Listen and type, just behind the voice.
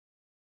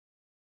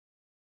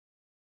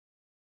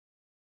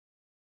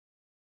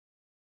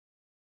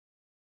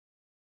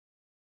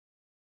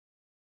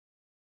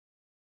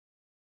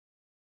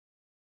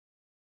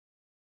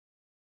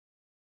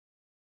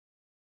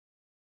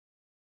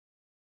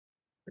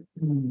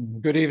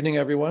Good evening,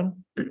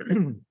 everyone.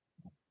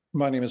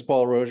 My name is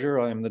Paul Rozier.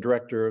 I am the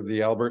director of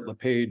the Albert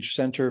LePage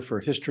Center for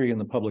History and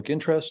the Public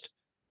Interest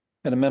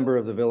and a member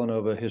of the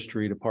Villanova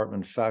History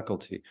Department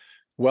faculty.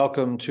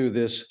 Welcome to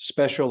this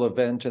special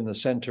event in the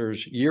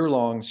center's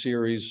year-long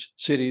series,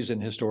 Cities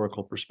in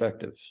Historical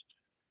Perspective.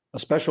 A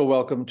special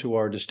welcome to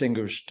our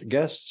distinguished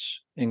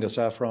guests, Inga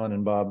Saffron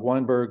and Bob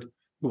Weinberg,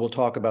 who will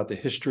talk about the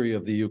history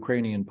of the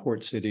Ukrainian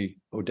port city,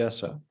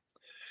 Odesa.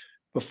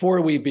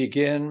 Before we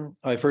begin,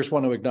 I first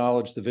want to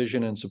acknowledge the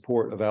vision and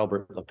support of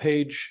Albert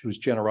LePage, whose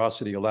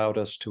generosity allowed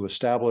us to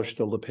establish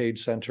the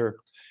LePage Center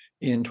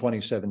in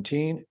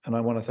 2017. And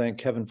I want to thank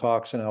Kevin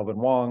Fox and Alvin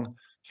Wong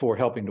for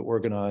helping to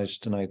organize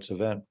tonight's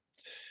event.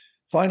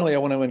 Finally, I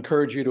want to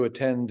encourage you to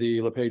attend the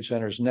LePage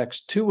Center's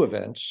next two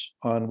events.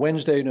 On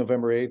Wednesday,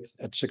 November 8th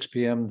at 6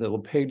 p.m., the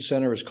LePage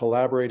Center is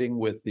collaborating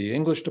with the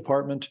English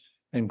Department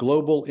and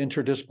Global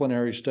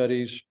Interdisciplinary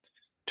Studies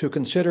to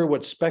consider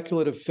what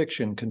speculative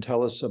fiction can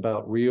tell us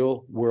about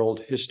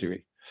real-world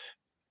history.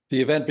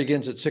 The event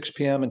begins at 6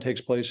 p.m. and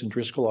takes place in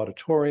Driscoll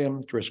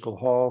Auditorium, Driscoll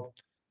Hall.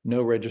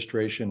 No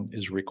registration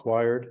is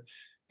required.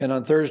 And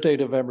on Thursday,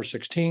 November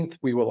 16th,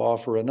 we will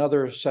offer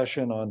another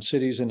session on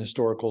cities in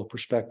historical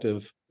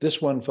perspective, this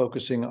one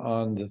focusing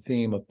on the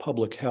theme of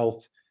public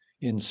health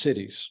in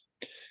cities.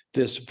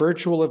 This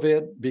virtual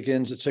event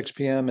begins at 6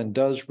 p.m. and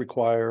does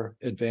require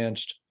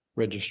advanced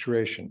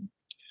registration.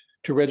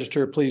 To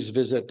register, please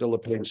visit the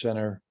LePage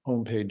Center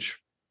homepage.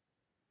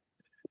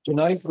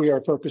 Tonight, we are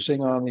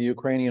focusing on the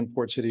Ukrainian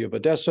port city of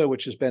Odesa,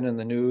 which has been in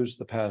the news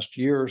the past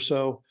year or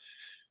so.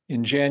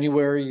 In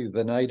January,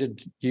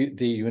 the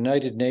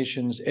United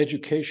Nations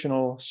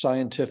Educational,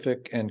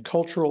 Scientific, and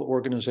Cultural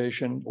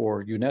Organization,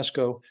 or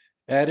UNESCO,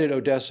 added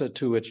Odesa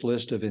to its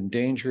list of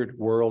endangered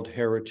World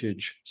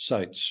Heritage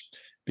Sites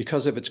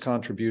because of its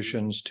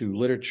contributions to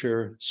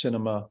literature,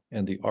 cinema,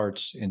 and the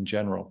arts in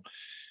general.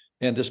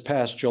 And this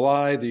past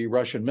July, the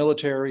Russian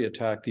military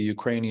attacked the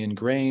Ukrainian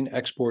grain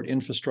export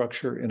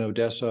infrastructure in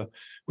Odesa,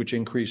 which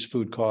increased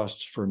food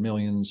costs for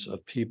millions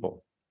of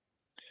people.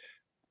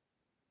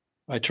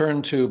 I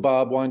turn to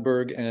Bob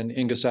Weinberg and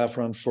Inga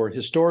Saffron for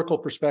historical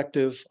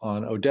perspective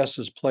on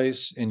Odesa's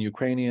place in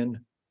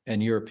Ukrainian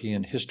and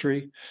European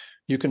history.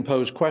 You can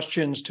pose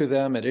questions to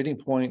them at any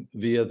point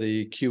via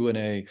the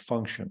Q&A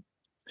function.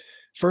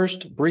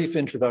 First, brief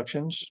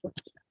introductions.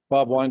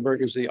 Bob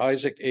Weinberg is the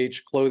Isaac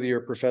H. Clothier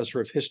Professor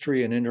of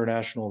History and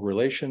International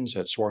Relations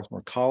at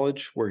Swarthmore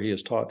College, where he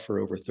has taught for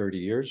over 30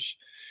 years.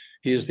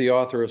 He is the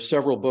author of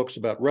several books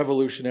about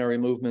revolutionary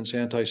movements,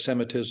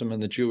 anti-Semitism,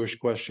 and the Jewish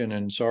question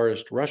in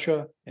Tsarist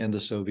Russia and the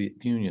Soviet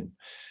Union.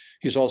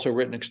 He's also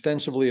written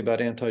extensively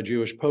about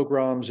anti-Jewish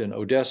pogroms in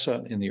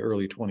Odesa in the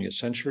early 20th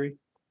century.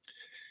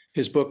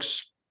 His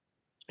books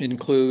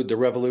include The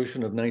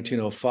Revolution of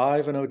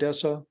 1905 in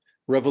Odesa,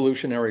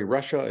 Revolutionary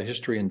Russia, A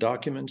History in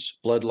Documents,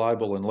 Blood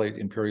Libel in Late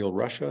Imperial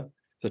Russia,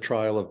 The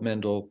Trial of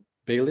Mendel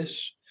Baylis,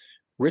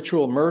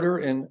 Ritual Murder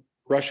in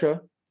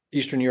Russia,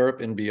 Eastern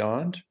Europe and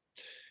Beyond,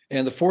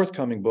 and the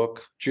forthcoming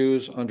book,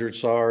 Jews Under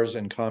Tsars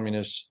and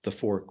Communists, The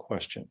Four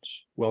Questions.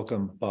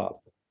 Welcome, Bob.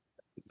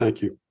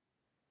 Thank you.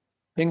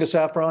 Inga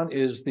Saffron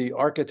is the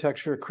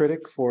architecture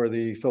critic for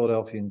the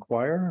Philadelphia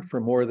Inquirer. For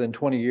more than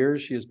 20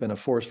 years, she has been a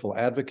forceful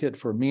advocate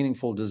for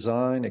meaningful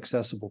design,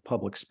 accessible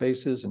public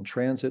spaces and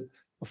transit,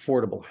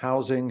 affordable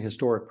housing,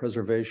 historic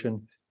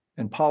preservation,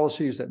 and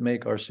policies that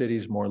make our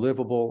cities more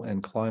livable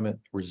and climate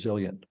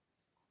resilient.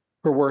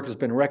 Her work has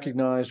been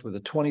recognized with a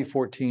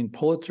 2014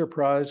 Pulitzer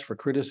Prize for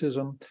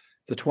Criticism,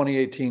 the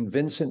 2018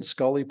 Vincent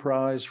Scully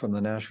Prize from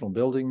the National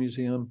Building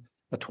Museum,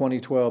 a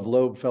 2012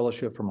 Loeb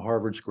Fellowship from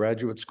Harvard's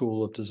Graduate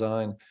School of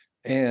Design,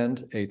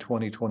 and a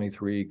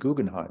 2023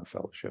 Guggenheim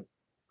Fellowship.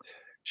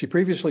 She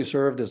previously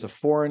served as a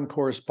foreign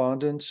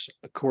correspondent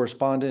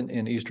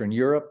in Eastern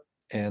Europe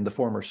and the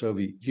former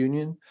Soviet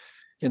Union.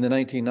 In the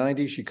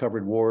 1990s, she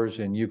covered wars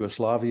in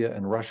Yugoslavia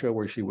and Russia,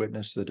 where she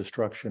witnessed the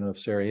destruction of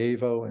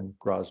Sarajevo and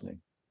Grozny.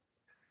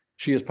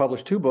 She has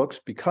published two books,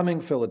 Becoming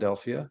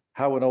Philadelphia,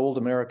 How an Old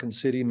American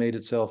City Made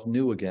Itself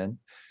New Again,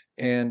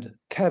 and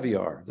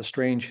Caviar, The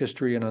Strange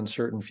History and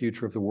Uncertain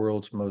Future of the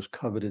World's Most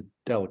Coveted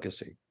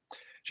Delicacy.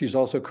 She's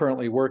also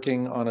currently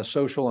working on a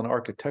social and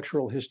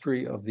architectural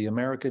history of the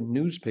American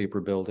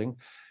newspaper building,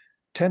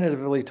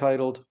 tentatively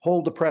titled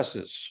Hold the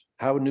Presses,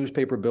 How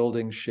Newspaper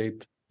Buildings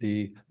Shaped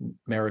the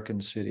American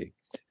City.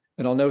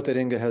 And I'll note that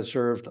Inga has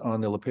served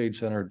on the LePage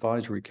Center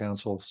Advisory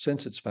Council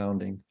since its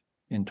founding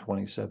in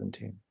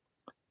 2017.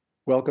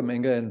 Welcome,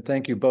 Inga, and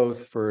thank you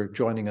both for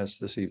joining us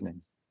this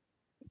evening.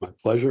 My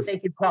pleasure.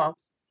 Thank you, Paul.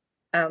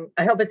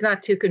 I hope it's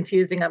not too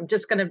confusing. I'm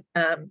just going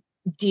to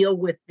deal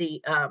with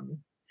the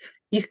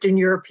Eastern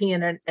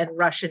European and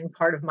Russian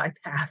part of my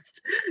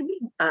past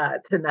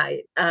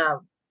tonight.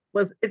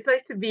 Well, it's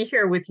nice to be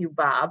here with you,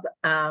 Bob,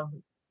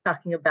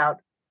 talking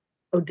about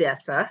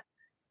Odesa.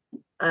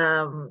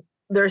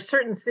 There are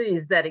certain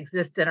cities that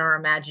exist in our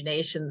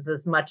imaginations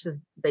as much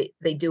as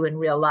they do in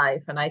real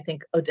life, and I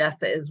think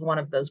Odesa is one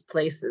of those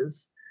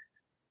places.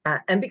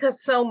 And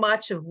because so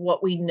much of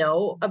what we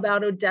know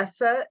about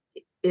Odesa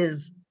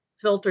is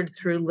filtered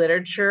through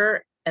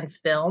literature and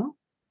film.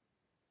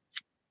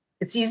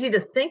 It's easy to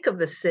think of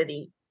the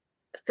city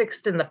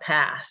fixed in the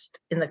past,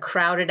 in the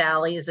crowded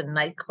alleys and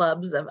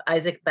nightclubs of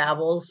Isaac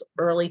Babel's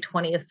early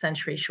 20th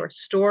century short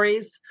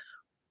stories,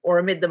 or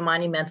amid the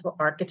monumental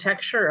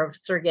architecture of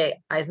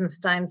Sergei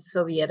Eisenstein's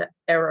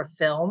Soviet-era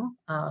film,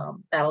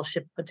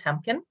 Battleship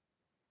Potemkin.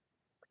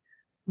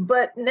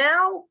 But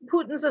now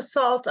Putin's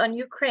assault on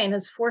Ukraine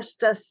has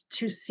forced us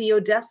to see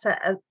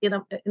Odessa as, in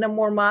a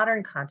more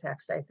modern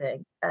context, I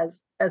think,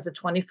 as a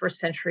 21st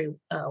century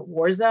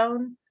war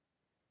zone,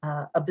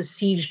 a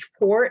besieged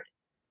port,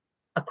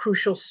 a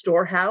crucial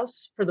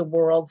storehouse for the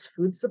world's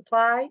food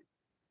supply.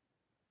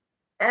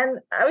 And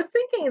I was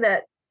thinking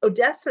that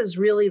Odessa is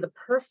really the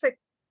perfect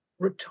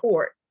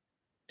retort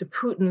to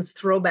Putin's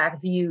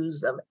throwback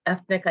views of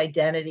ethnic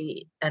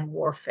identity and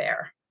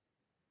warfare.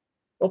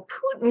 Well,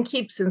 Putin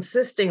keeps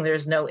insisting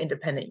there's no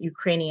independent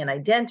Ukrainian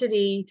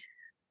identity,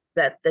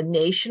 that the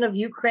nation of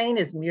Ukraine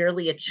is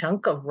merely a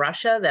chunk of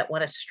Russia that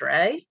went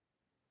astray.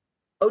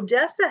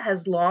 Odessa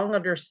has long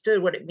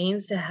understood what it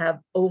means to have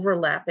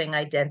overlapping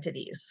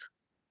identities.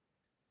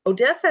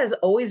 Odessa has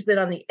always been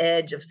on the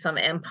edge of some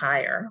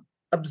empire,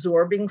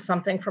 absorbing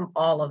something from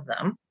all of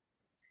them.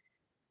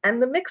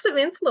 And the mix of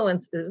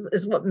influences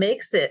is what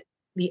makes it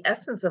the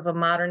essence of a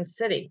modern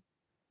city.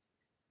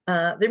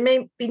 There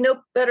may be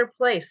no better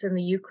place in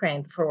the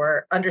Ukraine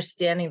for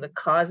understanding the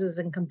causes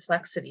and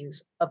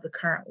complexities of the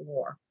current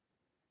war.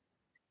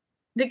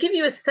 To give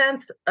you a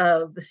sense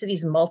of the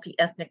city's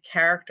multi-ethnic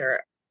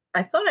character,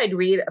 I thought I'd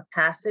read a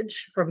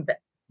passage from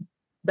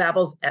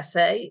Babel's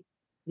essay,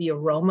 The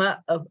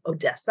Aroma of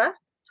Odessa,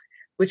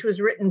 which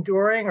was written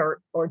during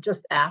or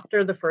just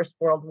after the First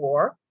World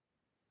War.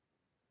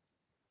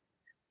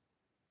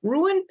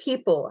 Ruined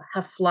people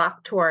have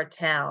flocked to our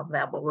town,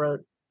 Babel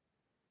wrote.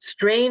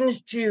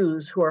 Strange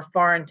Jews who are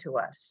foreign to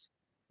us,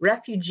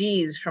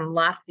 refugees from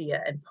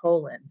Latvia and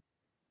Poland.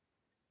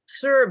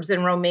 Serbs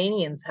and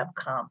Romanians have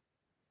come,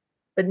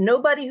 but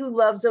nobody who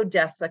loves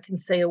Odessa can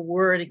say a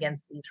word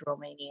against these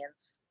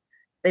Romanians.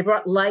 They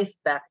brought life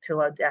back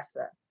to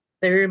Odessa.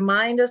 They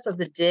remind us of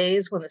the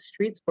days when the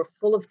streets were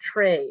full of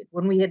trade,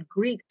 when we had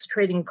Greeks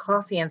trading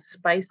coffee and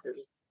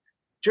spices,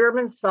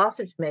 German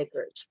sausage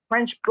makers,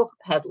 French book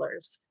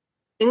peddlers,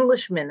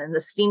 Englishmen in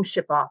the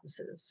steamship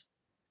offices.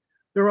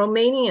 The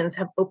Romanians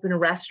have opened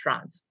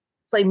restaurants,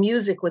 play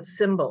music with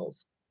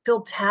cymbals,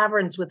 fill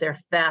taverns with their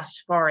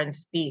fast foreign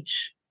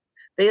speech.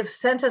 They have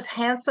sent us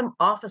handsome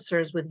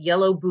officers with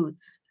yellow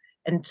boots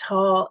and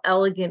tall,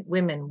 elegant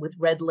women with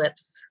red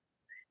lips.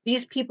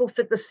 These people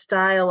fit the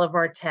style of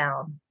our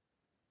town.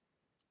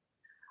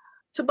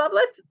 So, Bob,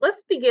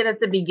 let's begin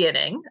at the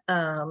beginning.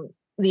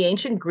 The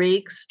ancient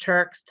Greeks,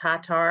 Turks,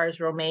 Tatars,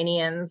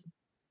 Romanians,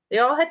 they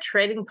all had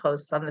trading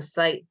posts on the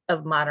site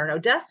of modern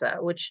Odessa,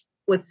 which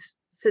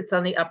sits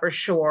on the upper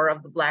shore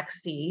of the Black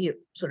Sea,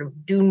 sort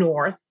of due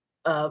north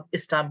of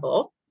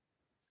Istanbul.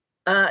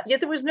 Yet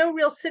there was no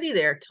real city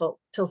there till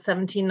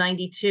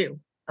 1792.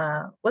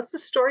 What's the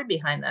story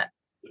behind that?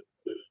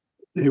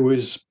 It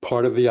was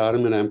part of the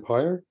Ottoman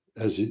Empire,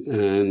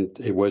 and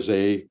it was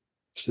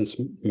since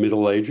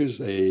Middle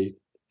Ages, a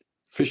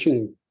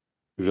fishing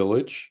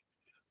village.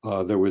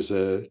 There was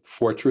a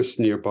fortress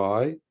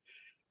nearby,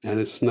 and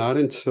it's not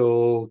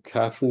until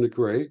Catherine the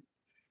Great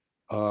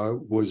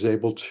was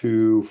able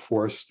to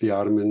force the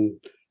Ottoman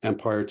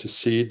Empire to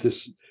cede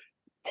this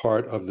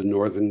part of the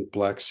northern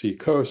Black Sea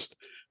coast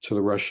to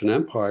the Russian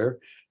Empire,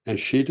 and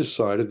she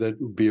decided that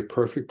it would be a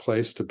perfect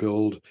place to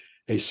build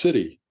a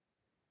city.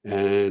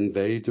 And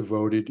they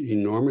devoted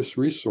enormous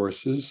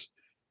resources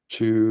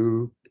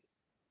to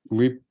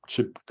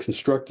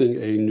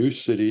constructing a new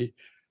city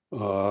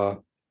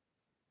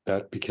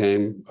that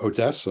became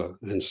Odessa.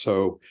 And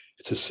so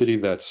it's a city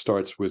that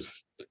starts with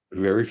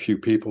very few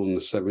people in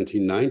the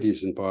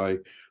 1790s, and by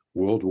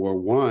World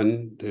War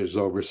I, there's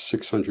over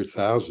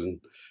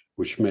 600,000,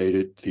 which made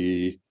it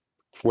the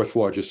fourth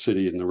largest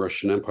city in the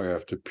Russian Empire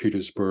after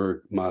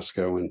Petersburg,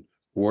 Moscow, and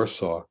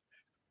Warsaw.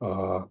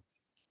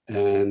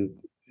 And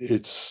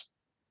its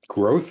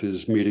growth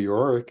is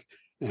meteoric,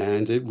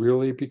 and it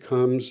really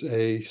becomes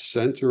a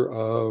center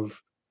of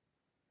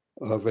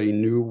a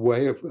new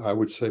way of, I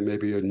would say,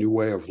 maybe a new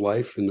way of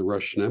life in the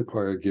Russian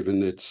Empire,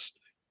 given its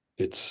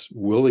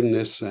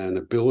willingness and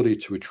ability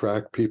to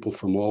attract people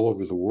from all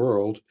over the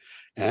world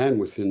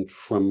and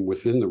from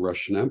within the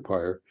Russian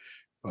Empire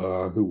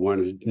who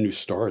wanted new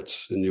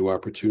starts and new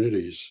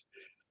opportunities.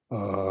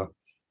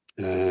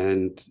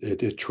 And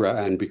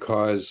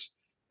because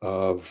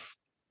of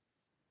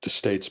the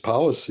state's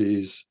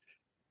policies,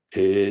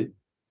 it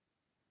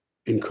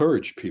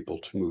encouraged people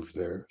to move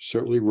there.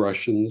 Certainly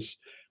Russians,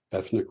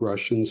 ethnic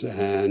Russians,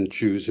 and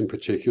Jews in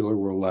particular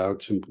were allowed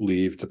to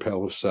leave the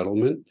Pale of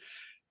Settlement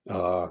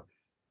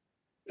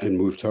and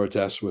move to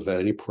Odessa without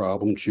any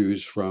problem.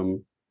 Jews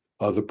from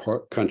other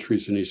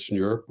countries in Eastern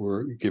Europe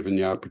were given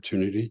the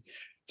opportunity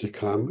to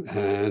come,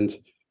 and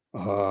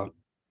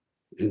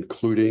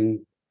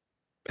including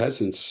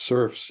peasants,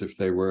 serfs, if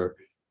they were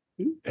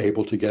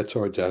able to get to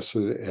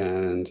Odessa,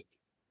 and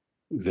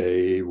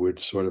they would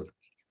sort of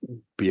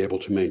be able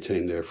to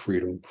maintain their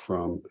freedom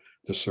from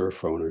the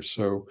serf owners.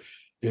 So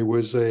it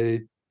was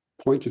a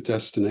point of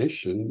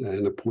destination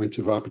and a point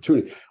of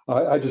opportunity.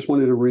 I just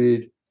wanted to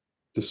read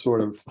to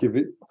sort of give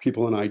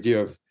people an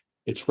idea of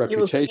its You have a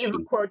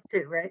reputation. quote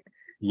too, right?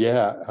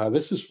 Yeah,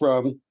 this is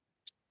from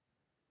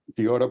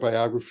the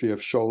autobiography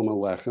of Sholem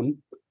Aleichem,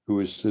 who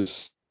is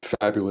this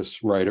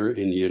fabulous writer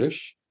in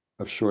Yiddish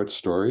of short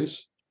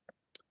stories.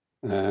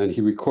 And he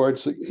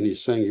records, and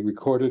he's saying he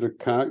recorded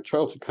a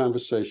childhood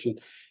conversation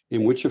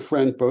in which a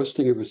friend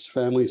boasting of his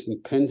family's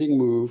impending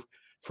move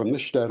from the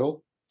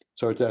shtetl,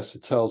 so Odessa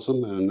tells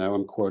him, and now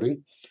I'm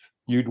quoting,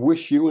 "You'd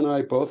wish you and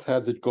I both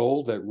had the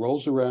gold that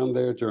rolls around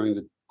there during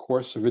the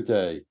course of a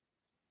day."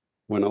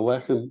 When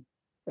Aleichem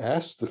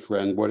asks the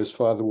friend what his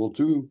father will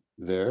do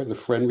there, the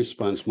friend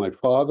responds, "My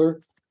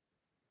father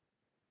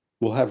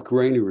will have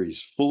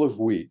granaries full of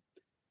wheat.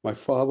 My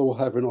father will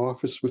have an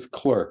office with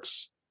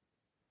clerks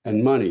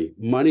and money.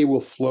 Money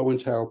will flow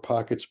into our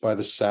pockets by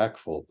the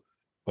sackful."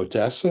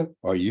 Odessa,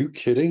 are you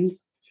kidding?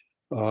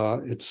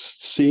 It's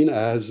seen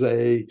as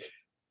a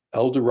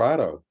El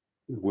Dorado,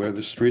 where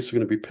the streets are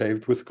going to be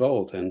paved with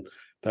gold. And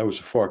that was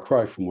a far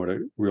cry from what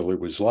it really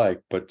was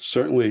like. But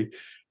certainly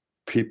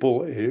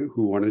people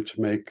who wanted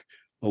to make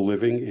a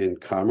living in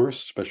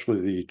commerce,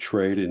 especially the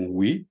trade in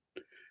wheat,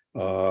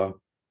 some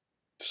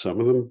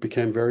of them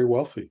became very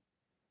wealthy.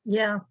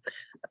 Yeah.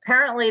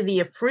 Apparently,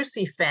 the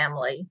Afrusi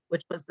family,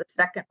 which was the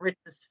second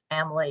richest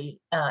family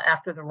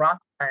after the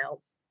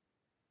Rothschilds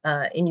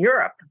in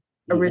Europe,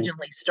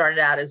 originally started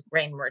out as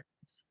grain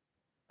merchants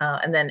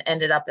and then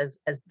ended up as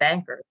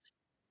bankers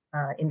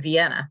in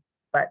Vienna.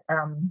 But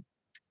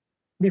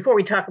before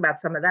we talk about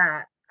some of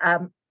that,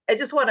 I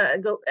just want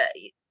to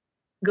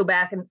go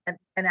back and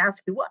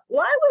ask you,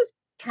 why was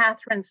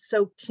Catherine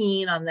so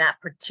keen on that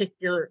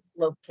particular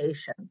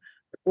location?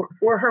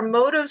 Were her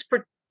motives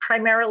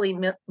primarily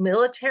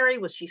military?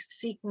 Was she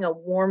seeking a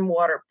warm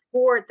water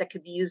port that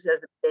could be used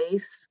as a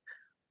base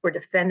for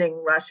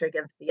defending Russia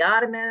against the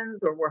Ottomans?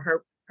 Or were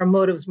her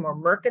motives more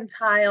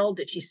mercantile?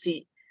 Did she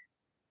see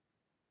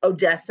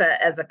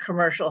Odessa as a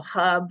commercial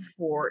hub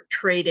for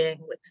trading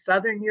with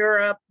Southern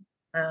Europe?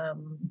 I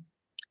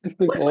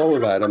think all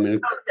of that. I mean,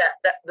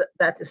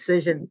 that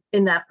decision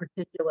in that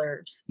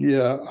particular.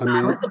 Yeah, I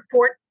mean, was the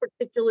port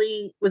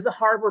was the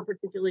harbor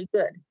particularly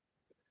good?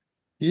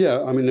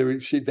 Yeah, I mean,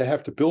 they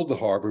have to build the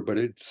harbor, but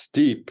it's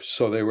deep,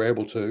 so they were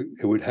able to.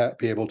 It would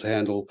be able to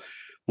handle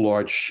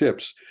large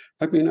ships.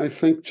 I mean, I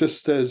think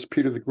just as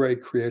Peter the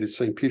Great created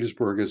St.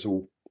 Petersburg as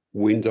a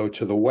window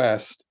to the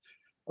West,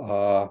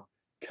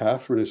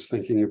 Catherine is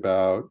thinking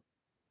about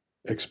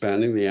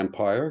expanding the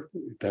empire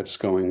that's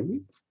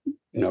going,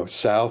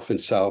 south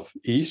and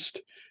southeast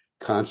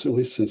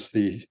constantly since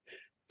the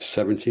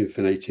 17th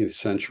and 18th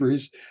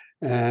centuries.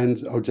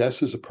 And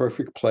Odessa is a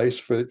perfect place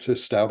for it to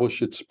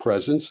establish its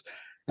presence.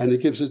 And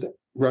it gives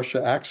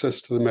Russia access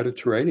to the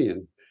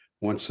Mediterranean.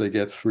 Once they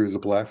get through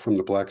from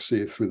the Black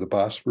Sea through the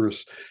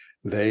Bosporus,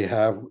 they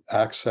have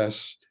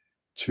access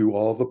to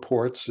all the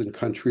ports and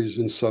countries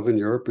in Southern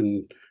Europe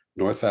and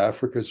North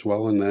Africa as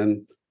well, and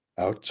then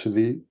out to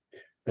the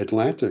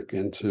Atlantic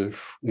and to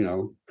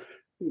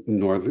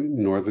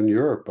Northern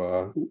Europe.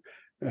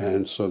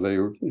 And so they,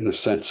 in a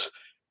sense,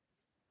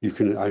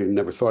 I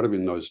never thought of it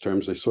in those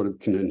terms. They sort of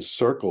can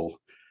encircle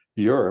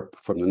Europe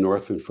from the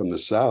north and from the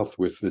south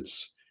with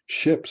its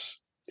ships.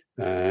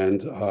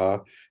 And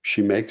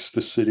she makes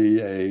the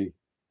city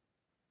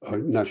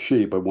not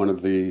she, but one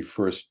of the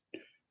first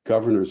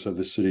governors of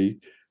the city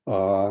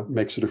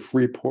makes it a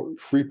free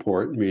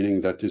port,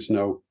 meaning that there's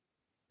no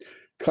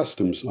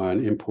customs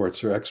on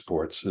imports or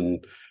exports.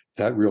 And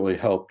that really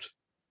helped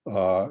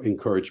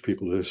encourage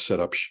people to set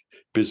up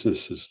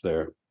businesses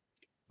there.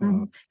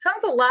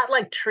 Sounds a lot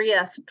like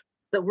Trieste,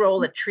 the role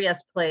that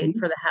Trieste played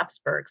for the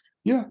Habsburgs.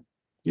 Yeah,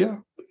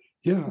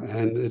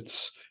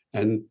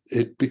 and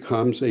it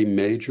becomes a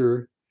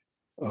major.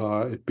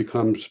 It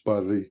becomes, by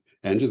the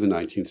end of the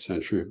 19th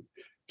century,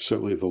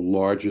 certainly the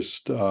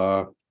largest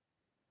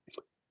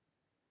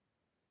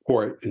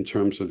port in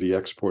terms of the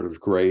export of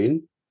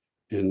grain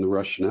in the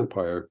Russian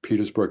Empire.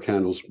 Petersburg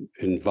handles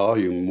in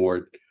volume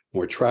more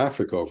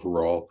traffic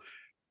overall,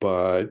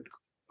 but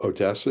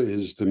Odessa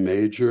is the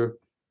major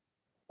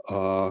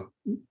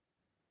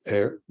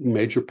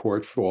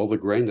port for all the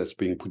grain that's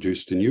being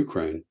produced in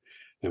Ukraine.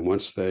 And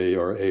once they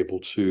are able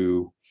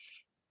to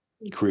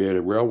create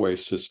a railway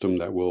system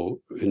that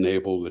will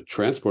enable the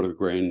transport of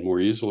grain more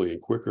easily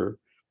and quicker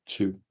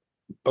to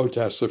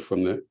Odessa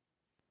from the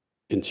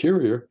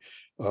interior,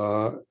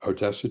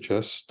 Odessa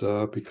just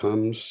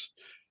becomes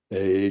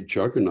a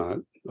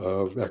juggernaut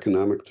of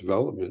economic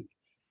development.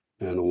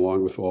 And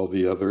along with all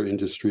the other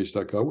industries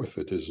that go with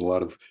it, there's a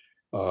lot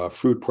of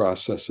food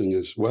processing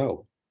as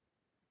well.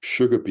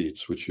 Sugar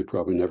beets, which you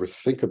probably never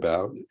think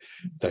about,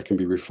 that can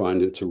be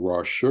refined into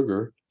raw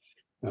sugar.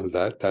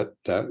 That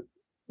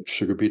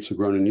sugar beets are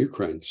grown in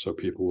Ukraine, so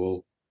people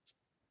will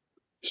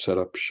set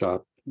up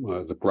shop.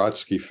 The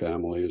Brodsky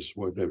family is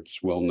what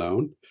it's well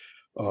known.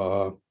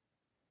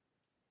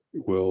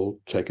 Will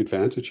take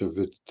advantage of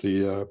it,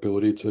 the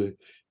ability to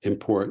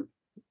import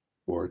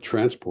or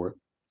transport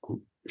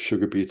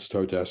sugar beets to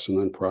Odessa and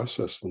then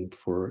process them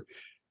for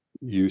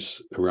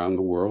use around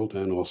the world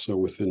and also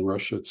within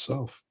Russia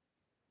itself.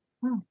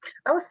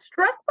 I was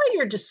struck by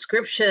your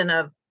description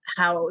of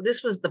how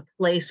this was the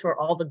place where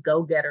all the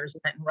go-getters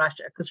went in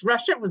Russia, because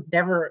Russia was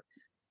never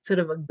sort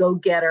of a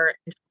go-getter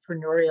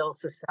entrepreneurial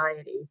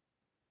society.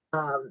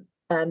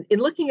 And in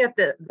looking at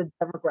the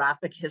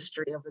demographic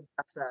history of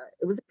Odessa,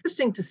 it was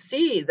interesting to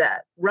see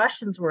that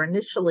Russians were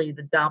initially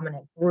the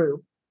dominant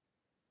group.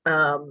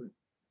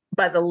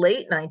 By the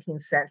late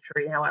 19th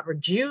century, however,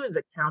 Jews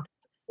accounted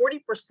for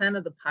 40%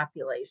 of the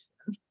population.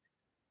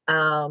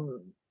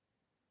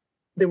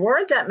 There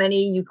weren't that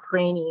many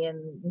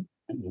Ukrainian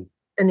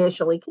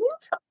initially. Can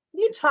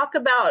you talk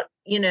about,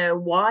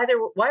 why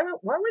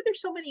were there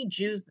so many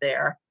Jews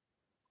there,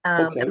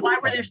 Okay. and why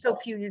were there so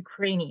few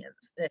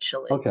Ukrainians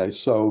initially? Okay,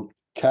 so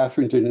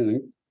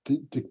Catherine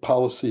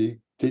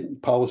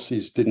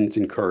policies didn't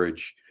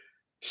encourage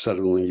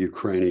settling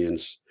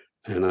Ukrainians,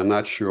 and I'm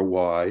not sure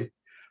why.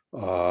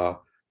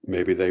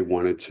 Maybe they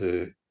wanted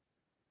to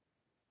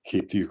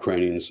keep the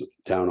Ukrainians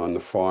down on the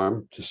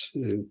farm, just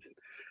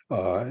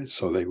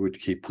so they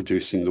would keep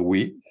producing the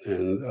wheat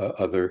and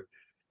other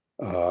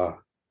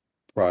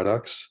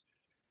products.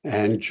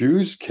 And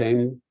Jews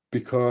came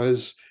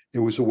because it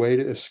was a way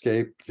to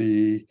escape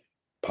the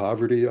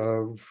poverty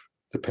of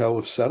the Pale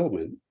of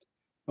Settlement.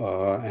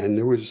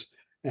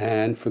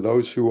 And for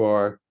those who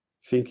are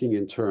thinking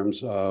in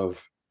terms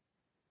of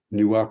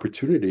new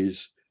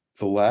opportunities,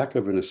 the lack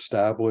of an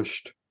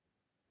established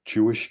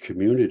Jewish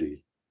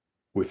community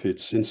with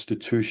its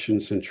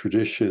institutions and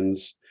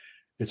traditions,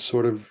 it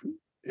sort of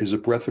is a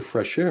breath of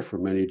fresh air for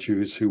many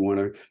Jews who want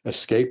to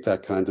escape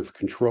that kind of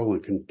control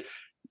and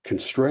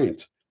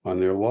constraint on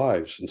their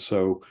lives. And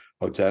so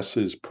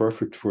Odessa is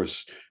perfect for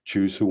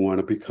Jews who want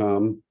to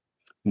become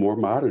more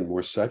modern,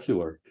 more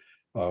secular,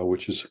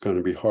 which is going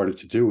to be harder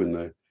to do in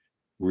the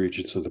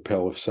regions of the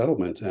Pale of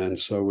Settlement. And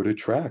so it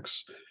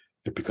attracts.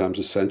 It becomes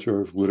a center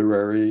of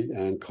literary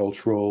and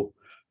cultural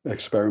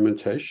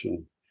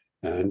experimentation.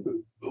 And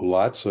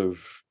lots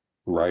of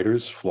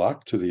writers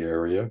flock to the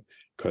area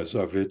because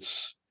of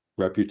its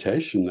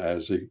reputation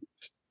as an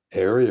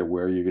area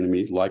where you're going to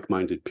meet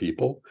like-minded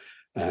people,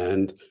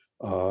 and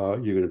you're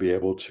going to be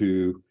able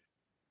to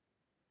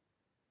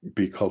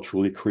be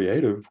culturally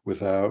creative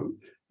without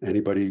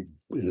anybody,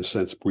 in a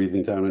sense,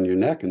 breathing down on your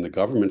neck, and the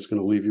government's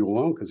going to leave you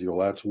alone because you're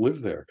allowed to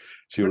live there.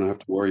 So you don't have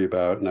to worry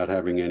about not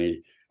having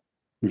any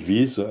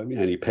visa,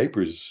 any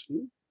papers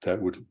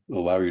that would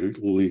allow you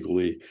to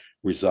legally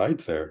reside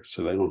there,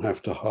 so they don't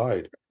have to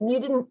hide.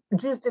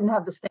 Jews didn't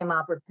have the same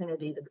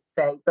opportunity to,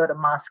 say, go to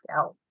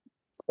Moscow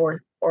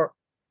or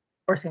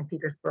St.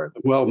 Petersburg.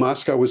 Well,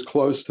 Moscow was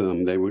closed to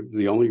them. They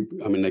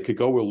could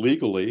go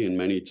illegally, and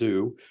many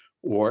do,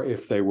 or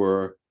if they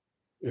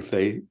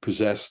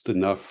possessed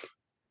enough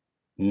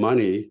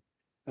money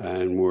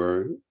and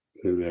were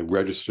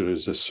registered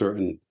as a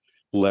certain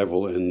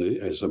level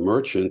as a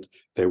merchant,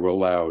 they were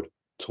allowed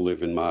to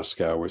live in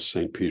Moscow or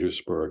St.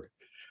 Petersburg.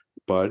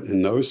 But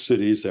in those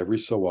cities, every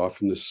so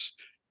often,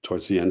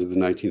 towards the end of the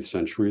 19th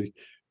century,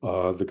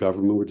 the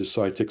government would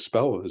decide to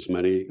expel as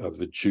many of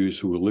the Jews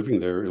who were living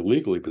there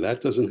illegally. But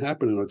that doesn't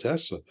happen in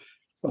Odessa.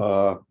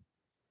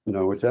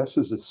 Odessa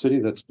is a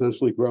city that's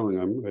potentially growing.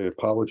 I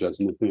apologize,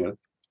 I'm looking at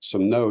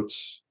some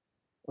notes.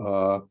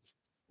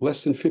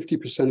 Less than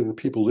 50% of the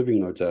people living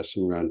in Odessa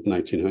around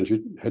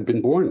 1900 had been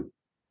born.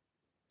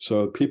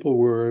 So people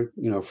were,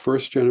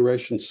 first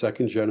generation,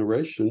 second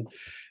generation,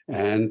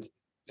 and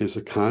there's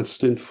a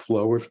constant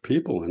flow of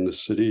people, and the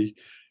city,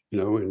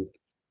 is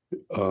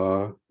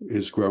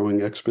growing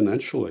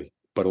exponentially.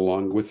 But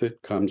along with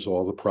it comes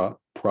all the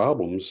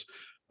problems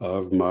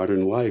of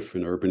modern life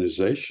and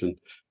urbanization.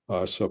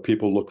 So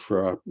people look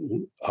for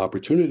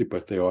opportunity,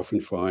 but they often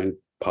find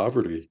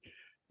poverty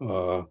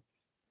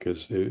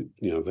because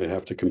they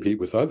have to compete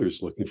with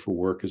others looking for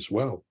work as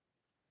well.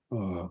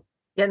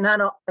 There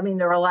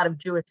are a lot of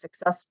Jewish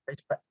success stories,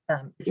 but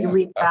if you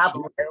read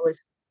Babel,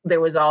 there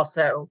was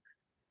also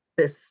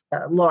this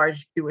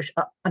large Jewish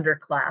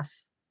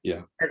underclass,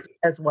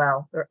 as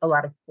well. There are a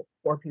lot of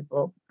poor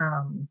people.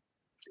 How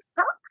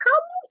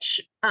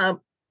much?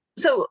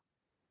 So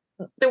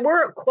there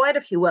were quite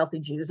a few wealthy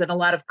Jews and a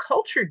lot of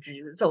cultured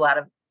Jews, a lot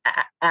of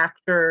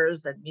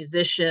actors and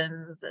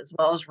musicians, as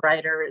well as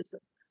writers.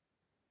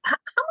 How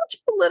much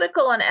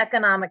political and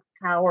economic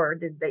power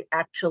did they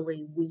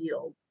actually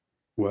wield?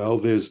 Well,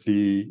 there's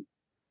the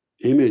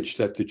image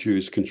that the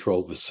Jews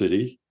controlled the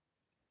city,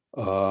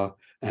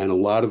 and a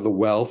lot of the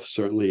wealth,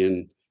 certainly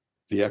in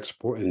the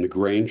export and the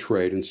grain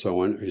trade and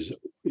so on,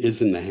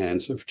 is in the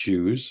hands of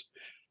Jews.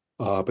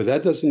 But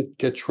that doesn't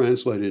get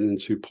translated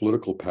into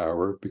political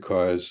power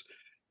because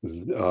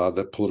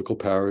the political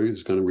power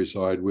is going to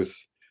reside with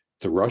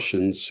the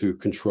Russians, who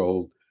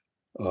control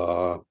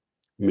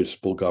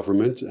municipal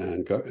government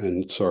and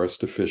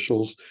Tsarist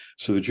officials.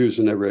 So the Jews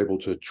are never able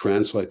to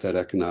translate that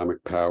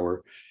economic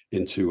power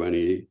into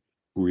any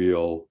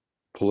real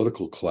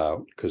political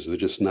clout because they're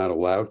just not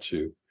allowed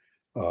to.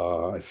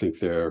 I think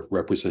their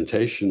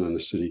representation on the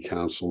city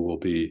council will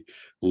be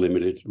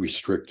limited,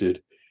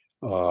 restricted.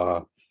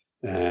 And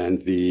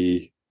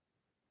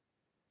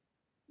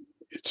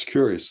it's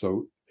curious.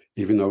 So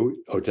even though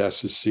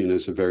Odessa is seen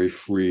as a very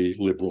free,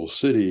 liberal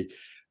city,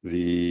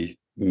 the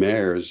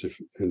mayors,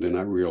 and they're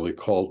not really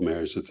called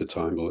mayors at the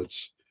time, but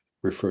let's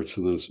refer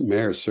to them as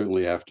mayors,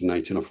 certainly after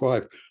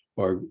 1905,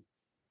 are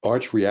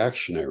arch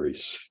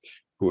reactionaries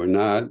who are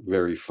not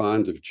very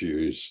fond of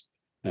Jews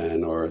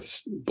and are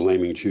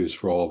blaming Jews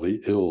for all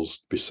the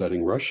ills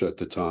besetting Russia at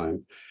the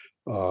time.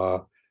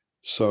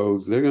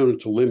 So they're going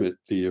to limit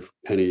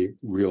any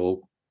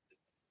real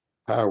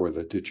power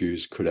that the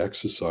Jews could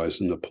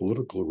exercise in the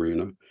political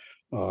arena.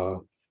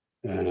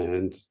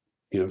 And,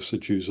 so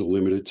Jews are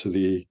limited to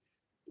the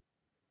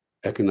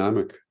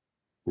economic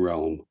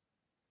realm.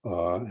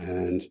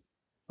 And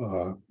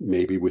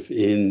maybe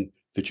within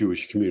the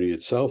Jewish community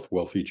itself,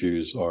 wealthy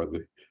Jews are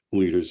the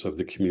leaders of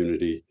the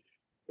community,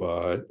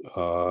 but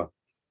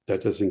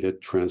that doesn't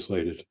get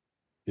translated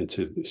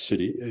into the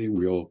city, a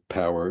real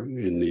power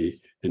in the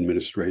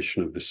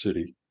administration of the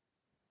city.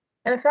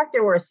 And in fact,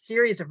 there were a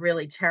series of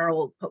really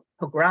terrible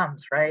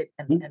pogroms, right?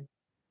 And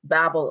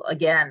Babel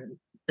again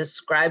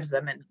describes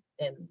them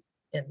in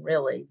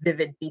really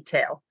vivid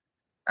detail.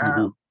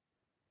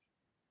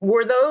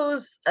 Were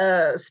those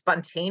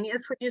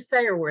spontaneous, would you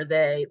say, or were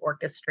they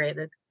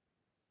orchestrated?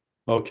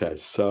 Okay,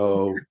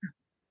 so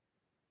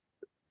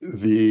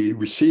the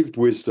received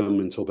wisdom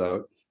until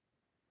about,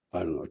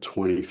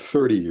 20,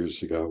 30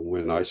 years ago,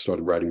 when I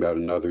started writing about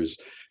it and others,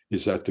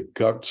 is that the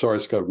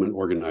Tsarist government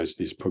organized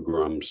these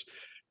pogroms.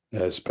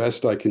 As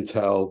best I can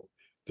tell,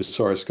 the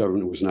Tsarist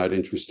government was not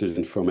interested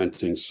in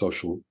fomenting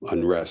social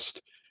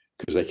unrest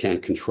because they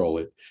can't control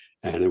it.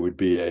 And it would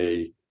be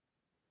a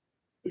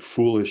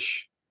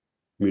foolish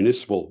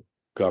municipal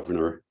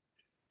governor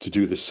to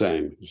do the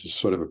same. It's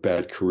sort of a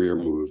bad career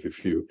move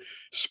if you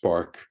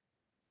spark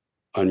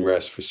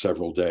unrest for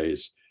several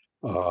days.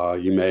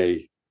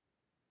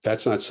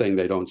 That's not saying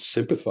they don't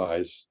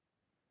sympathize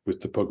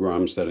with the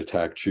pogroms that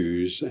attack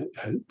Jews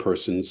and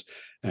persons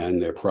and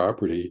their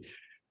property,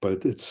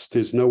 but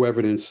there's no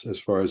evidence, as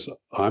far as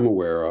I'm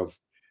aware of,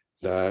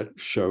 that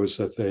shows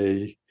that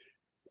they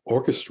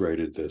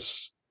orchestrated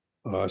this.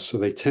 So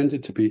they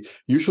tended to be,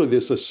 usually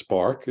there's a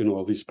spark in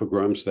all these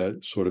pogroms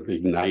that sort of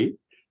ignite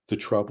the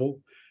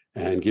trouble,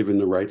 and given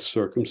the right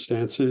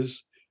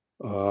circumstances,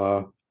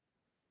 the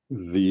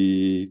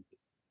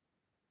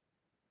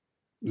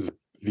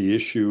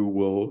issue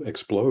will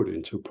explode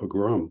into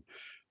pogrom.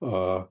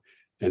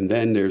 And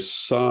then there's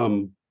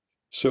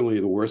certainly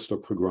the worst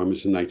of pogrom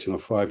is in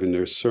 1905, and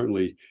there's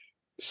certainly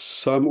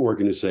some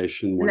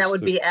organization. And that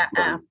would be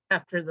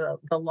after the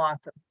loss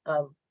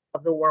of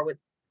the war with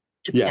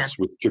Japan. Yes,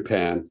 with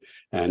Japan.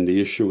 And the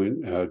issue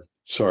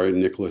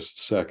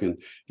Nicholas II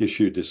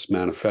issued this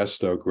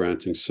manifesto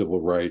granting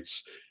civil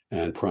rights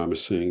and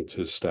promising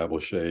to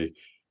establish a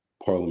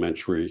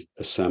parliamentary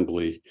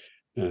assembly,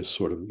 and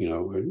sort of,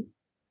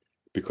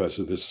 because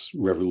of this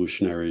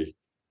revolution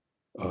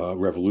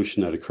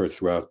that occurred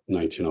throughout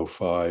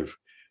 1905.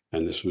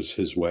 And this was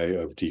his way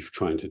of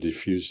trying to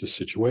defuse the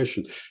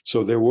situation.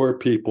 So there were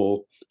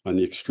people on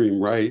the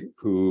extreme right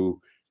who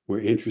were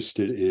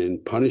interested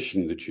in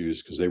punishing the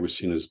Jews because they were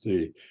seen as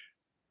the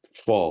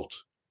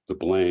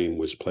blame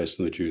was placed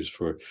on the Jews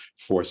for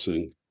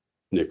forcing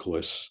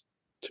Nicholas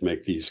to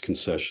make these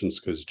concessions,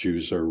 because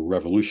Jews are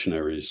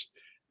revolutionaries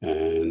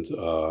and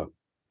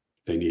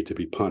they need to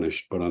be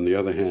punished. But on the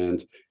other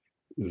hand,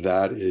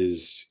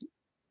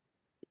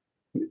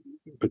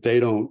 but they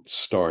don't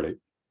start it.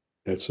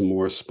 It's a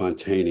more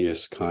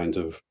spontaneous kind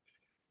of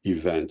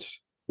event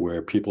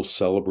where people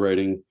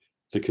celebrating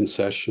the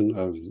concession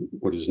of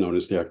what is known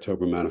as the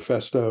October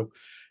Manifesto,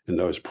 and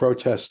those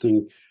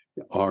protesting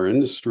are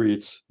in the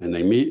streets, and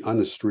they meet on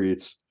the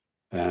streets,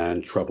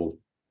 and trouble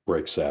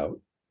breaks out.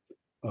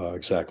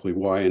 Exactly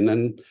why. And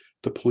then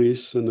the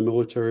police and the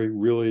military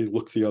really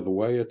look the other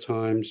way at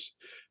times.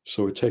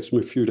 So it takes them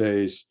a few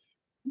days.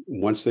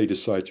 Once they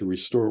decide to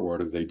restore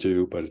order, they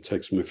do, but it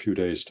takes them a few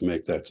days to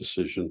make that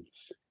decision.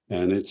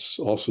 And it's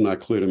also not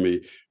clear to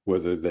me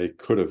whether the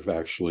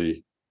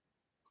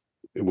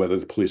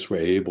police were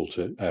able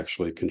to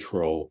actually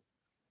control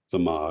the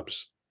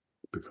mobs,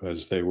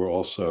 because they were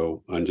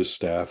also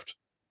understaffed,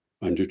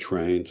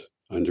 undertrained,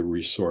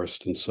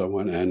 under-resourced, and so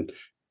on, and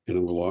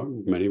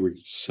in many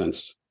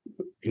sense,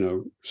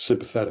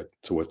 sympathetic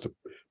to what the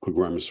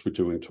pogromists were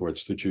doing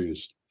towards the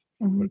Jews.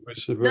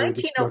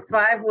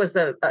 1905 was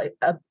a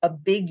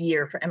big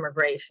year for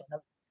immigration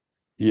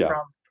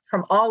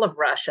from all of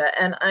Russia.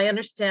 And I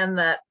understand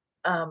that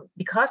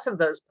because of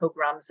those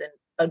pogroms in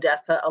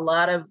Odessa, a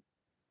lot of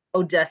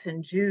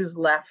Odessan Jews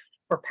left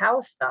for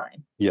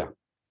Palestine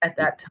at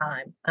that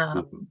time.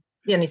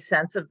 Any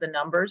sense of the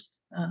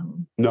numbers?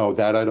 No,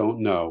 that I don't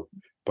know.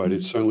 But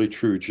it's certainly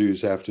true.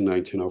 Jews after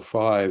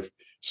 1905,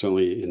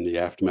 certainly in the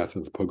aftermath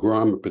of the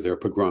pogrom, but there are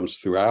pogroms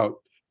throughout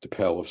the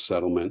Pale of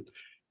Settlement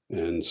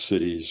and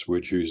cities where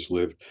Jews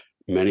lived.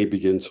 Many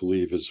begin to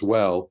leave as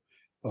well.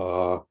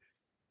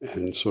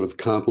 and sort of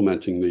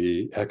complementing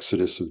the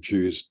exodus of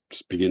Jews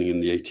beginning in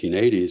the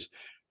 1880s.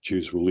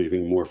 Jews were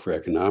leaving more for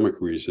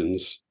economic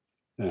reasons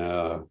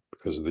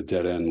because of the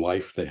dead-end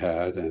life they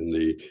had and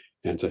the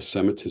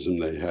anti-Semitism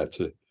they had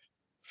to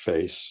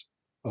face.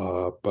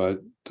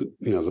 But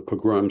the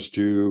pogroms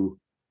do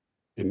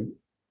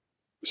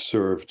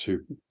serve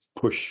to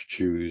push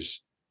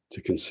Jews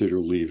to consider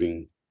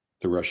leaving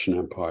the Russian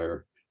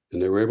Empire,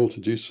 and they were able to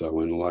do so.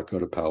 And a lot go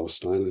to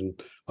Palestine,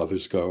 and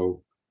others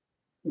go,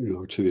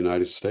 to the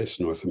United States,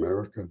 North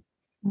America,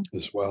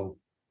 as well.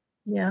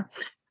 Yeah,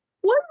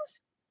 was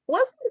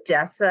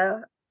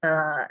Odessa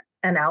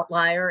an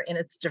outlier in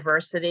its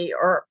diversity,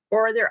 or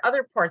are there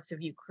other parts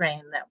of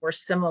Ukraine that were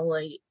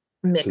similarly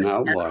mixed? It's an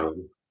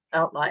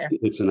outlier.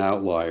 It's an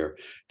outlier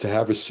to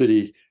have a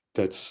city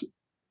that's,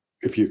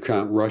 if you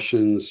count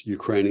Russians,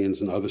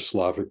 Ukrainians, and other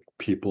Slavic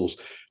peoples,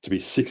 to be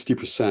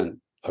 60%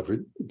 of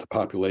the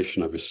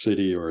population of a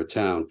city or a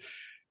town.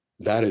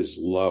 That is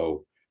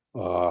low.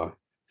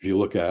 If you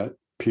look at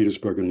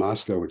Petersburg and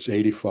Moscow, it's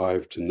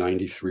 85 to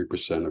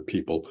 93% of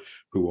people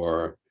who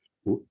are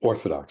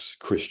Orthodox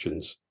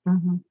Christians,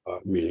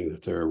 meaning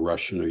that they're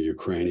Russian or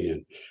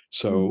Ukrainian.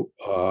 So,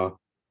 to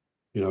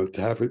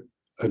have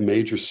a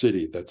major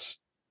city that's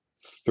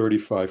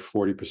 35,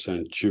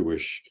 40%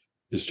 Jewish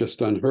is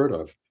just unheard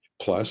of.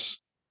 Plus,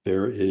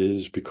 there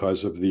is,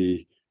 because of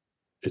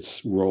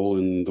its role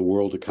in the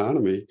world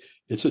economy,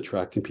 it's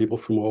attracting people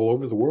from all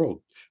over the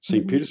world.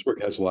 St.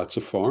 Petersburg has lots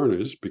of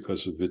foreigners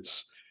because of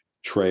its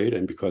trade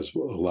and because a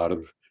lot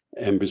of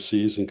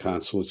embassies and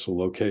consulates are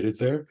located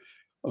there.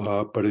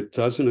 But it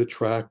doesn't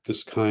attract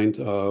this kind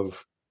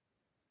of,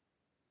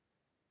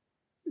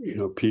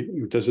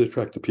 it doesn't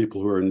attract the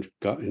people who are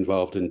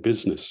involved in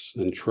business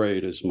and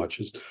trade as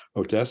much as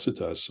Odessa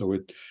does. So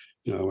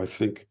I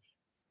think,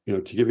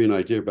 to give you an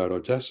idea about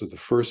Odessa, the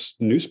first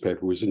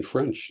newspaper was in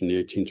French in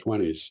the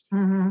 1820s.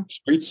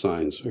 Street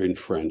signs are in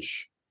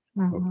French.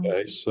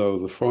 Okay, so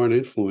the foreign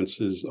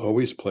influences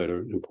always played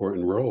an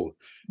important role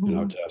in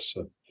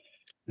Odessa,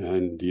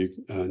 and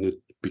it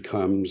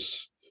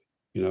becomes,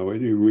 it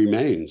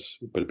remains,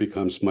 but it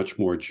becomes much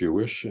more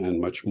Jewish and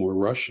much more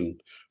Russian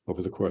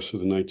over the course of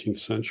the 19th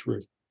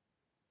century.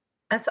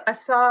 I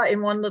saw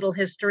in one little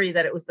history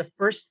that it was the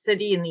first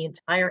city in the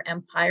entire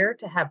empire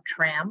to have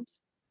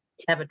trams,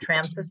 have a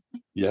tram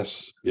system.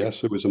 Yes,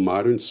 it was a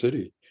modern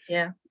city.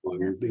 Yeah.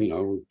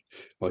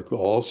 Like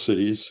all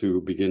cities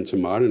who begin to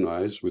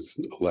modernize with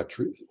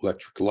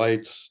electric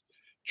lights,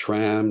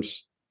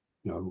 trams,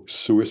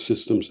 sewer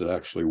systems that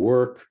actually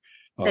work.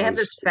 They have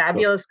this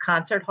fabulous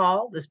concert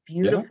hall, this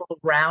beautiful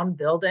round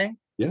building.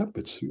 Yeah,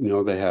 but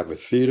they have a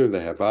theater,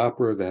 they have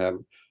opera, they have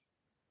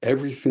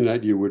everything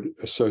that you would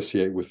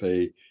associate with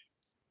a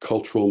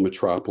cultural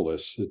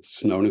metropolis.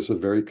 It's known as a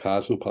very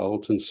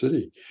cosmopolitan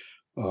city.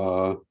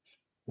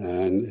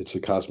 And it's a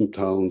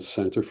cosmopolitan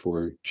center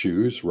for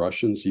Jews,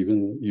 Russians,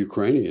 even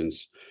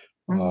Ukrainians.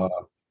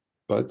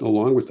 But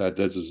along with that,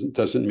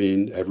 doesn't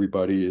mean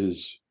everybody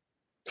is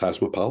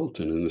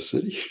cosmopolitan in the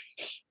city.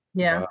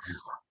 Yeah.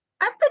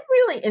 I've been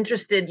really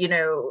interested,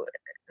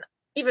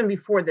 even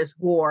before this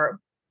war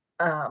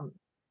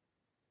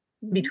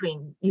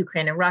between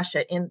Ukraine and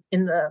Russia, in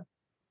the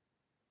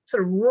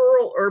sort of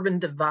rural urban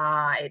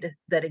divide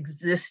that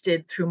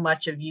existed through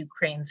much of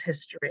Ukraine's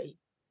history.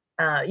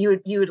 You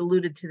had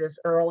alluded to this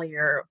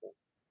earlier.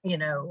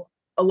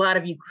 A lot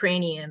of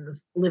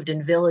Ukrainians lived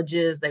in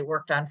villages. They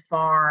worked on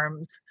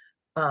farms.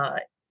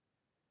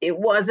 It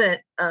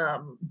wasn't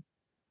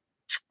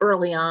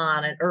early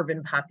on an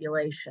urban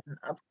population.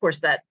 Of course,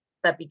 that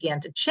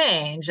began to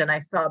change, and I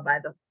saw by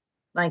the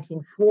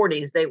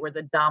 1940s they were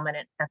the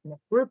dominant ethnic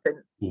group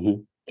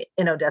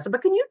in Odessa.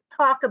 But can you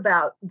talk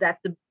about that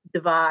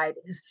divide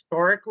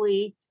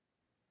historically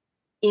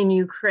in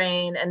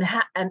Ukraine and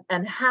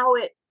how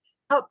it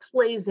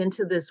plays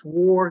into this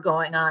war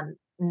going on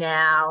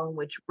now, in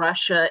which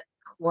Russia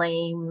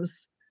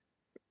claims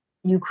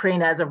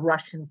Ukraine as a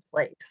Russian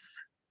place?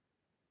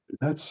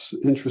 That's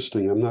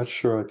interesting. I'm not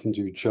sure I can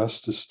do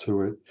justice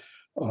to it.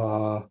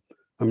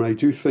 I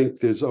do think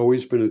there's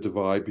always been a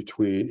divide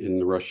in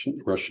the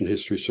Russian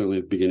history, certainly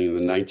at the beginning of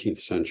the 19th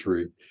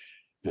century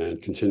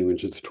and continuing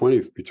to the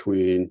 20th,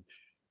 between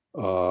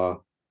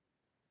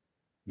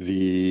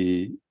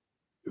the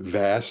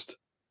vast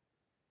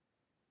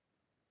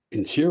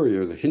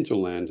interior, the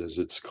hinterland as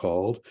it's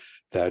called,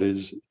 that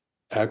is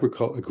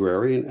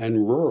agrarian and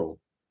rural,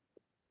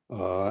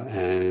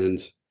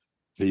 and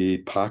the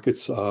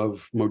pockets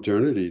of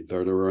modernity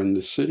that are in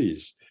the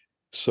cities.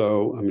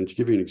 So, to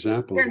give you an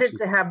example, tended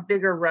to have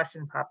bigger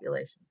Russian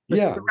population.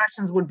 Yeah, the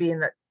Russians would be in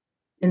the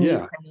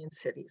Ukrainian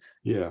cities.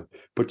 Yeah,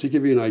 but to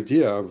give you an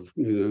idea of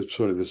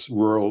sort of this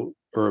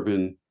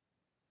rural-urban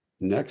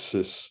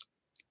nexus,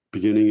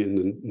 beginning in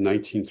the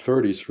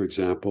 1930s, for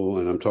example,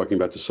 and I'm talking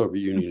about the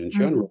Soviet Union in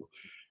general,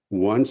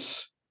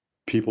 once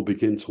people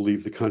begin to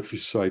leave the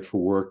countryside for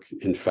work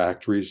in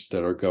factories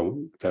that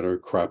are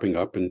cropping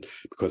up, and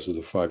because of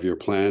the 5-year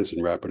plans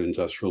and rapid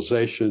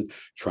industrialization,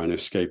 trying to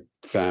escape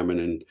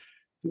famine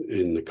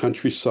in the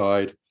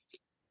countryside,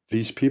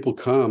 these people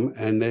come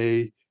and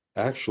they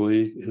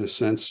actually, in a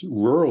sense,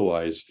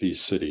 ruralize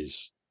these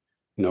cities.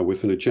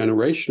 Within a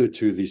generation or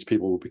two, these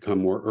people will become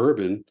more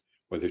urban,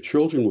 or their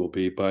children will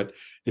be. But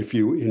if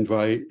you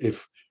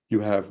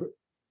have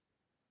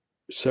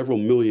several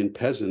million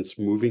peasants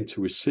moving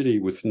to a city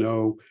with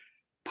no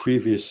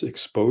previous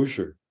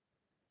exposure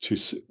to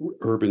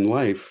urban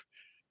life,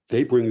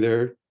 they bring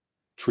their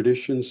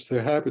traditions,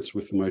 their habits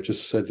with them. I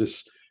just said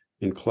this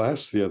in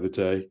class the other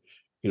day.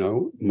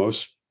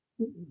 Most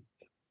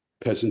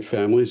peasant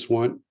families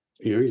want,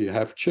 you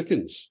have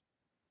chickens,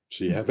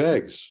 so you have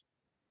eggs,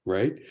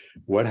 right?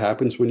 What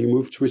happens when you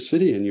move to a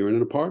city and you're in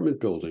an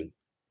apartment building?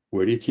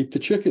 Where do you keep the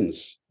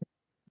chickens?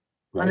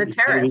 On the Right?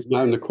 terrace.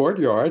 Not in the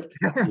courtyard,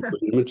 you bring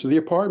them into the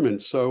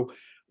apartment. So,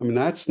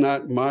 that's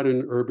not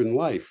modern urban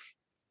life.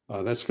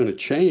 That's going to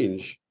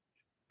change,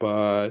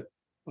 but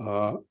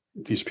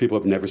these people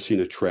have never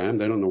seen a tram.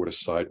 They don't know what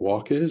a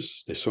sidewalk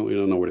is. They certainly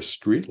don't know what a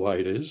street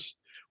light is,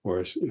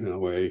 or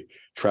a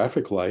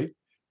traffic light.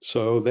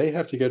 So they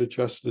have to get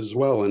adjusted as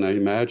well. And I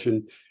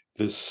imagine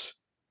this,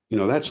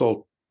 that's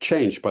all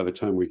changed by the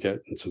time we get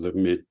into the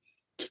mid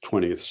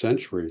 20th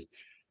century.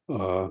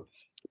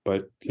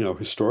 But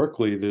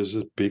historically, there's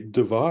a big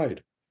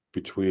divide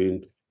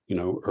between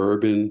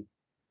urban,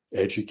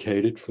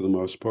 educated for the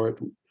most part,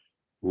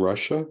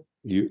 Russia,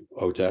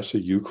 Odessa,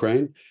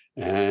 Ukraine,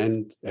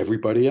 and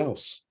everybody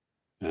else,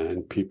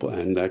 and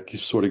that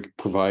sort of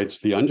provides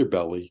the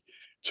underbelly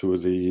to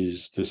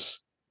this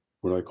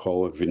what I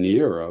call a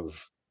veneer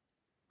of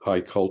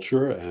high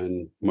culture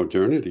and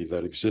modernity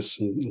that exists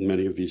in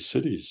many of these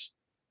cities.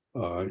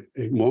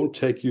 It won't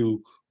take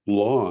you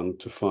long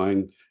to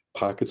find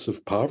pockets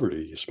of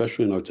poverty,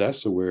 especially in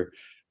Odessa, where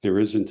there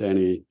isn't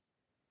any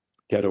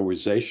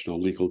ghettoization or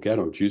legal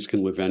ghetto. Jews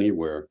can live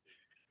anywhere.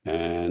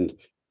 And,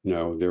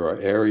 there are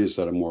areas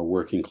that are more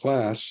working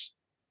class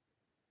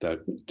that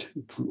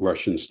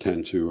Russians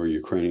tend to, or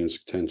Ukrainians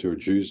tend to, or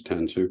Jews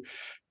tend to.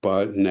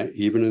 But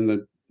even in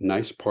the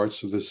nice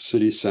parts of the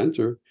city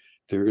center,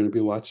 there are going to be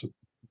lots of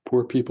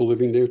poor people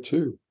living there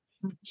too.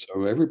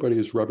 So everybody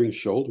is rubbing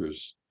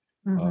shoulders.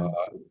 But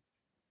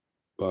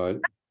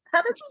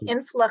how does the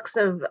influx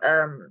of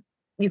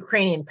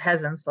Ukrainian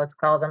peasants, let's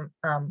call them,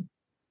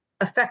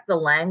 affect the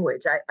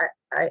language?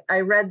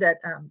 I read that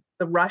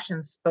the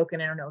Russian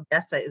spoken in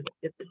Odessa is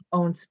its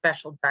own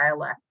special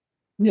dialect.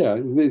 Yeah,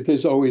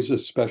 there's always a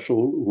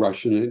special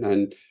Russian,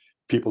 and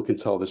people can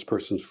tell this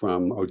person's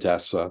from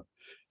Odessa.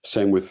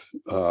 Same with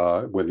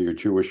whether you're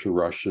Jewish or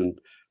Russian,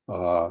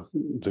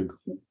 the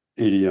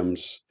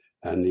idioms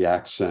and the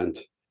accent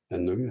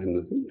and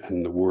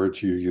the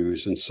words you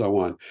use and so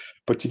on.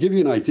 But to give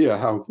you an idea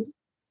how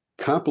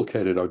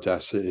complicated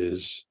Odessa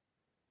is,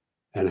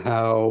 and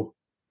how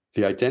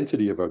the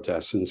identity of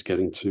Odessans,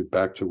 getting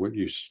back to what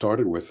you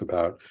started with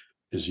about,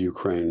 is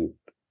Ukraine.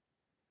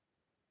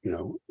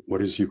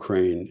 What is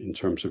Ukraine in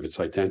terms of its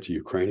identity?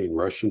 Ukrainian,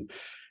 Russian.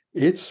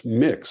 It's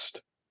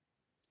mixed.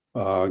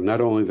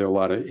 Not only are there a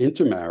lot of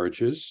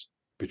intermarriages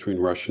between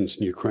Russians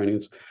and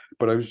Ukrainians,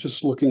 but I was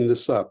just looking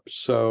this up.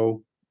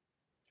 So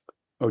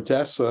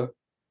Odessa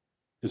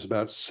is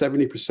about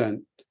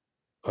 70%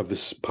 of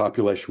this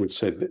population would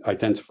say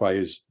identify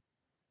as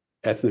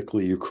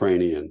ethnically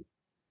Ukrainian.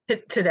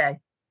 Today.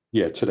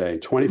 Yeah, today.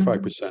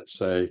 25%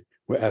 say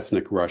we're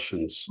ethnic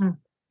Russians.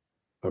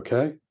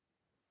 Okay.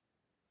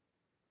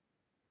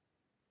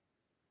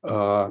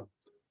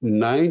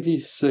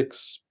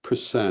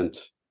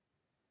 96%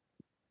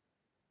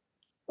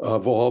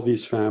 of all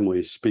these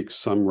families speak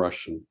some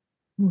Russian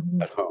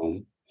at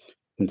home.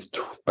 And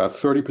about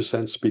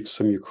 30% speak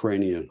some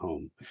Ukrainian at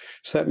home.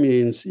 So that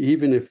means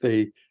even if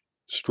they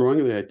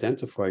strongly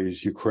identify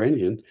as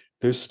Ukrainian,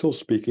 they're still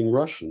speaking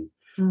Russian.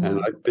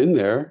 And I've been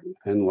there,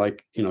 and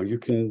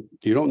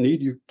you don't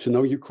need to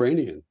know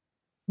Ukrainian.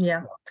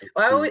 Yeah.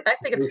 Well, I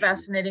think it's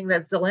fascinating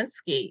that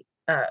Zelensky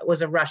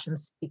was a Russian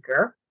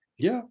speaker.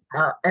 Yeah.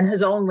 And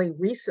has only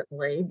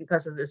recently,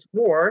 because of this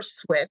war,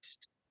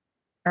 switched.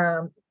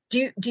 Do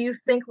you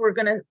think we're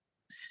going to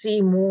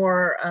see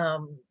more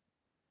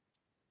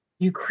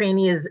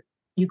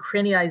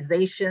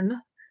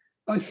Ukrainianization?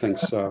 I think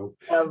so.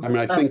 Of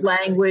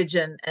language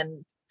and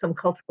some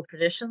cultural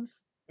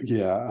traditions.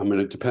 Yeah,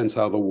 it depends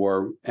how the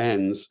war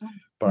ends,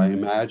 but I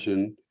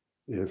imagine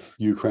if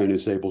Ukraine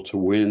is able to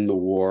win the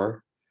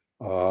war,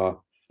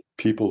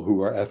 people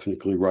who are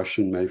ethnically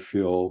Russian may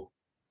feel,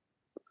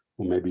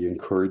 well, maybe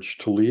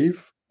encouraged to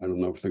leave. I don't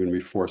know if they're going to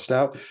be forced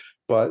out,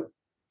 but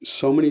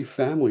so many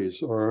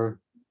families are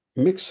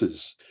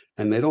mixes,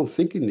 and they don't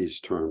think in these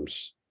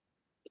terms.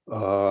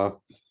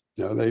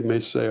 They may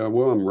say, oh,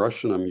 well, I'm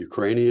Russian, I'm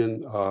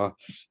Ukrainian,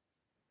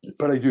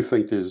 but I do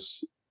think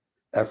there's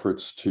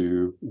efforts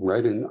to,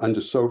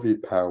 under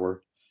Soviet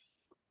power,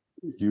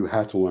 you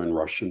had to learn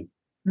Russian.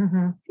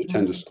 You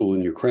attend a school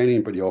in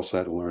Ukrainian, but you also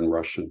had to learn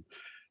Russian.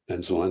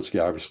 And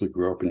Zelensky obviously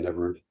grew up and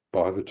never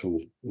bothered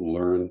to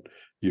learn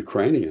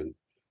Ukrainian.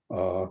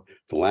 The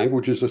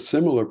languages are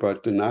similar,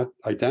 but they're not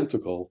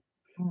identical.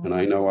 And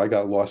I know I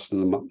got lost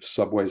in the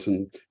subways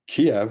in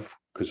Kiev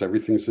because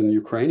everything's in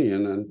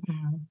Ukrainian, and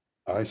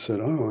I said,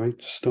 "Oh, I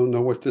just don't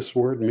know what this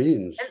word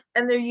means."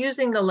 And they're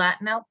using the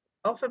Latin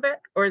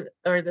alphabet or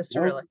the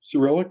No,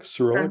 Cyrillic?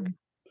 Cyrillic. Um,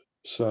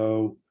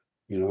 So,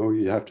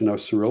 you have to know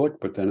Cyrillic,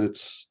 but then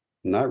it's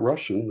not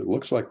Russian. It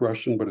looks like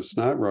Russian, but it's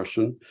not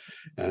Russian.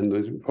 And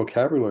the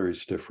vocabulary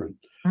is different.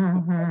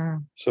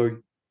 mhm. So,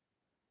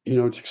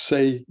 to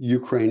say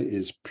Ukraine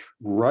is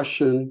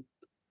Russian,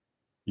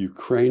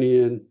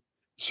 Ukrainian,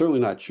 certainly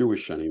not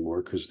Jewish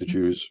anymore, because the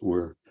Jews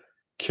were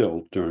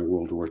killed during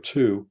World War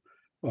II.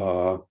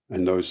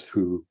 And those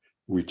who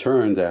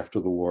returned after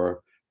the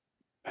war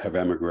have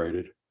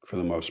emigrated for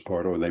the most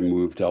part, or they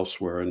moved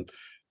elsewhere in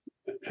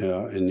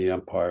the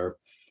empire.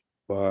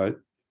 But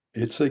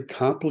it's a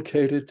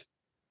complicated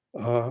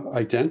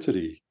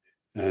identity.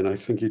 And I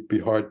think you'd be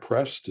hard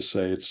pressed to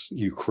say it's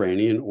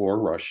Ukrainian or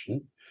Russian.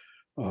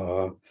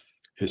 Uh,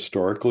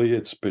 Historically,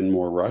 it's been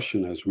more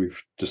Russian, as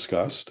we've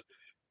discussed,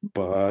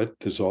 but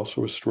there's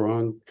also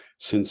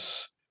since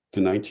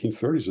the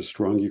 1930s, a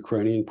strong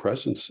Ukrainian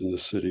presence in the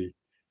city.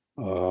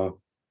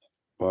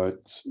 But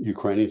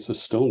Ukrainians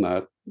are still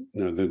not,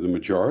 they're the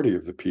majority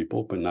of the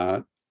people, but not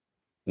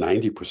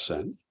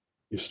 90%.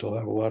 You still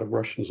have a lot of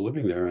Russians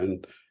living there.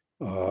 And,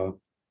 I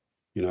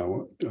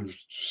was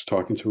just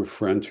talking to a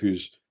friend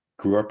who's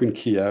grew up in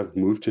Kiev,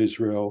 moved to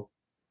Israel,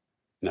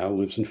 now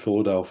lives in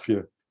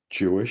Philadelphia,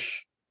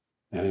 Jewish,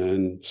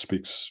 and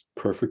speaks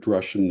perfect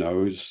Russian,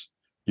 knows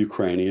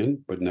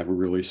Ukrainian, but never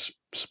really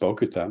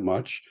spoke it that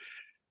much.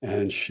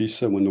 And she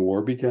said when the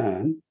war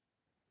began,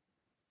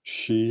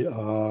 she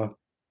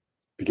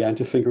began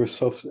to think of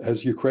herself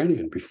as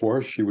Ukrainian.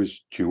 Before, she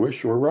was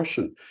Jewish or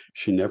Russian.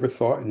 She never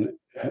thought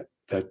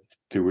that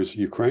there was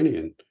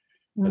Ukrainian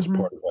as Mhm.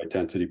 part of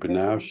identity, but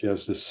now she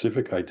has this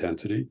civic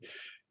identity.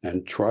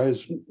 And try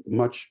as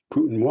much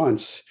Putin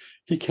wants,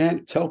 he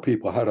can't tell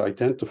people how to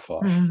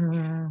identify.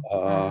 Mhm.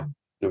 Mhm.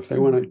 If they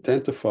want to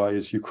identify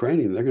as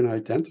Ukrainian, they're going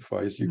to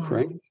identify as Mhm.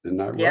 Ukrainian and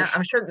not Yeah, Russian.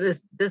 I'm sure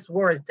this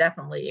war has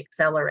definitely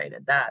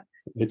accelerated that.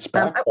 It's I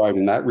backfired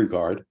in that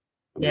regard.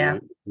 I mean, Yeah.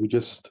 we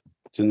just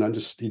didn't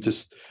understand.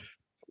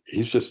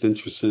 He's just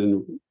interested in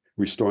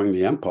restoring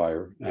the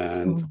empire,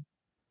 and Mhm.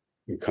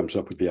 he comes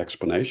up with the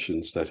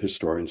explanations that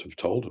historians have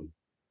told him.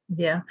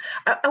 Yeah.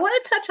 I wanna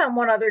touch on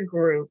one other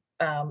group,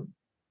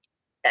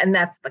 and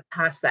that's the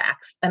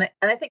Cossacks, and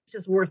I think it's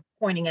just worth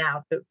pointing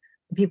out that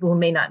people who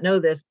may not know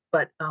this,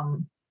 but,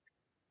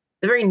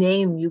 the very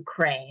name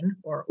Ukraine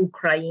or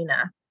Ukraina,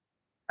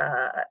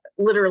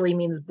 literally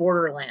means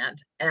borderland,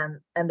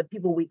 and the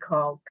people we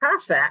call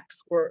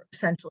Cossacks were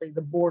essentially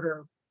the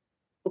border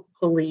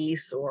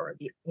police or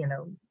the,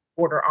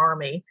 border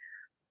army.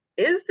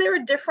 Is there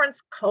a difference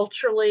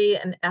culturally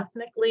and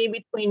ethnically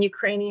between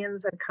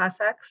Ukrainians and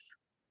Cossacks?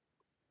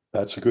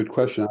 That's a good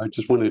question. I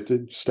just wanted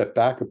to step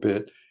back a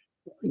bit.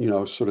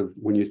 Sort of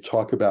when you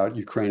talk about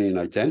Ukrainian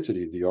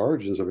identity, the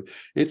origins of it,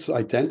 it's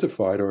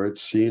identified or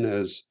it's seen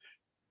as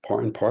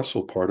part and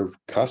parcel part of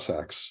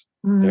Cossacks.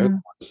 They're the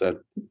Mhm, ones that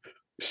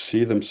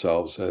see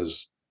themselves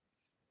as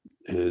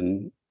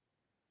in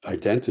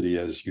identity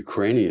as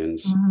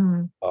Ukrainians,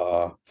 mhm,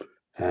 uh,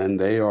 and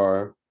they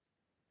are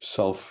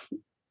self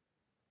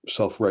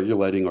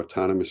self-regulating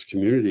autonomous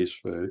communities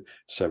for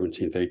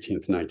 17th,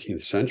 18th,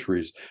 19th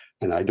centuries.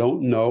 And I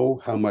don't know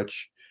how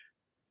much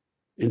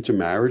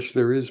intermarriage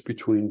there is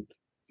between,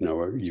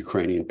 a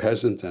Ukrainian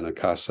peasant and a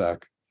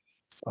Cossack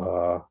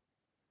uh,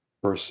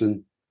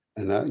 person,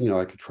 and that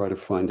I could try to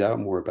find out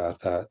more about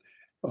that.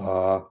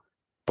 Uh,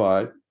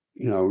 but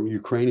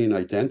Ukrainian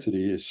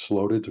identity is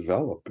slow to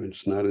develop.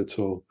 It's not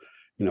until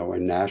a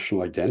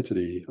national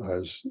identity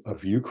as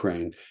of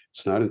Ukraine.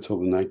 It's not until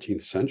the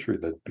 19th century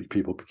that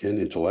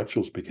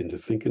intellectuals begin to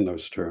think in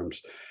those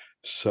terms.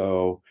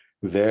 So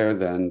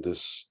then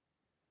this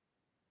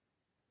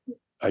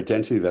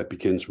identity that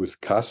begins with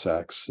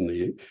Cossacks in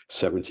the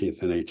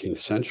 17th and 18th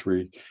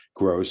century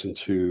grows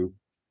into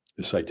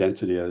this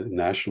identity, a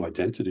national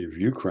identity of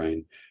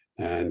Ukraine.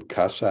 And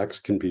Cossacks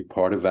can be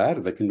part of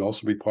that. They can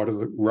also be part of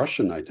the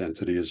Russian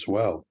identity as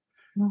well.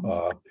 mhm,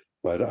 Uh,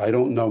 but I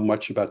don't know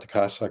much about the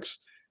Cossacks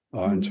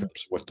in terms mhm, of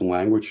what the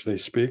language they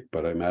speak,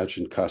 but I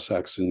imagine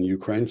Cossacks in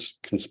Ukraine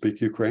can speak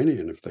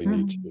Ukrainian if they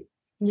need mhm. to.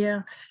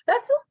 Yeah,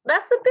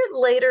 that's a bit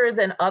later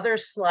than other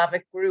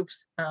Slavic groups,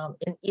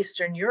 in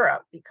Eastern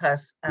Europe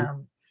because,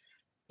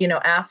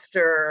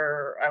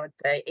 after, I would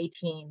say,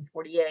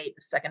 1848,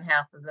 the second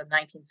half of the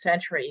 19th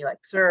century,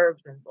 like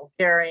Serbs and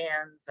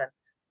Bulgarians and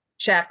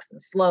Czechs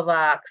and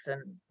Slovaks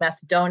and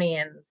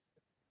Macedonians,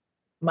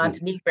 Mm.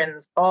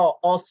 Montenegrins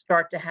all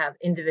start to have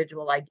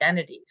individual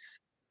identities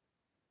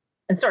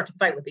and start to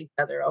fight with each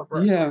other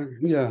Yeah,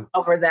 yeah.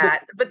 over But that.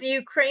 But the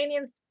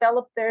Ukrainians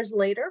developed theirs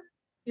later,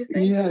 you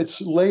think? yeah, it's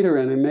later,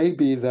 and it may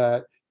be that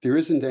there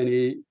isn't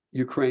any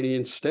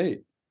Ukrainian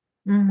state,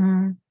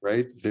 Mhm.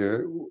 right?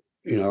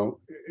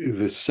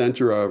 The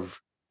center of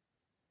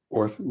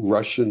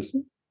Russian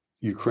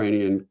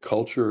Ukrainian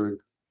culture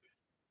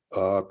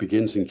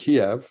begins in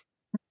Kiev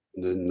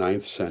in the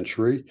 9th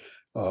century.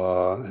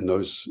 And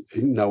those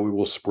now we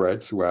will spread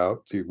throughout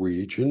the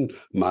region.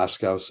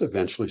 Moscow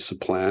eventually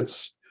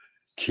supplants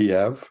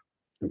Kiev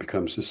and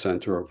becomes the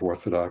center of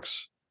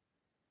Orthodox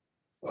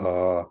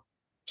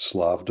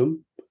Slavdom.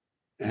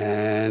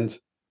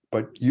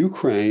 But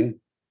Ukraine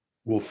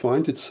will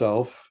find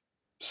itself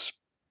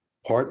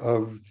part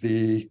of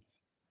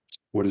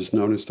what is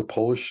known as the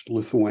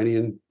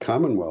Polish-Lithuanian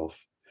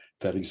Commonwealth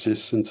that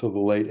exists until the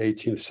late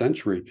 18th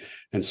century.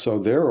 And so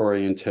their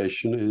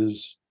orientation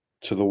is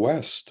to the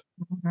West,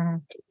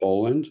 to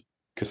Poland,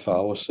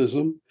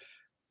 Catholicism.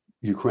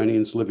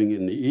 Ukrainians living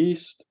in the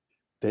East,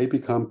 they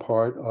become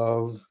part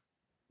of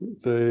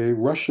the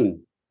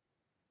Russian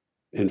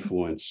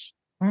influence,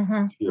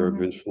 sphere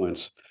of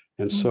influence.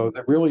 And so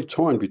they're really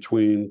torn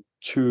between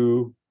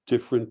two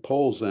different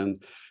poles.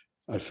 And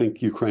I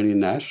think Ukrainian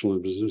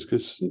nationalism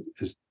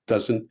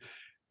doesn't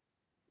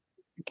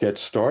get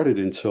started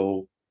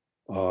until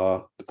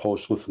the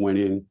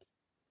Polish-Lithuanian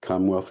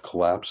Commonwealth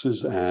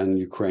collapses and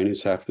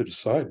Ukrainians have to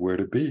decide where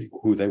to be,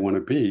 who they want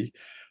to be.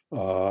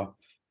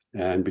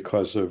 And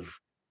because of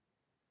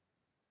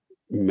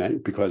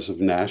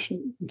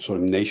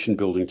nation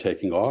building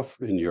taking off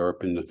in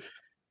Europe in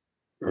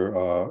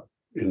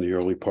the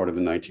early part of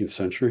the 19th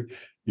century,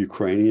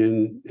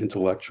 Ukrainian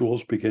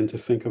intellectuals begin to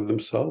think of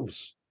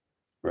themselves,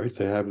 right?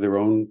 They have their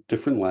own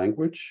different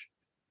language,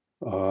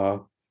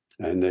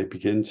 and they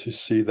begin to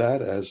see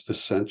that as the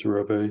center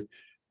of a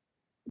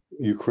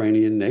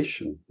Ukrainian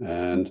nation.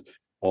 And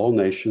all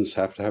nations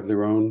have to have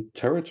their own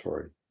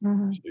territory.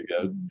 So you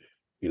get,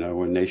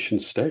 a nation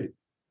state.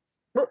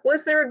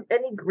 Was there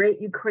any great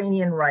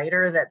Ukrainian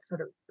writer that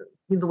sort of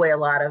gave the way a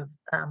lot of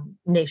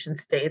nation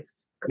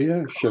states?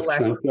 Yeah,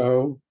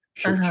 Shevchenko,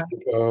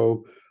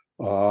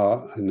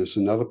 and there's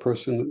another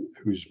person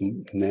whose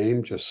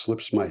name just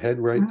slips my head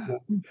right now,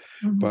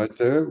 but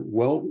they're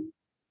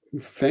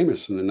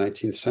famous in the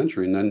 19th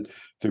century. And then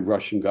the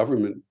Russian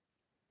government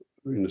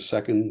in the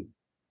second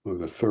or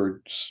the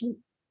third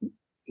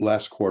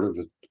last quarter of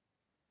the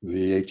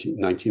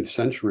 19th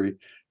century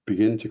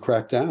begin to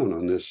crack down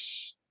on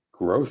this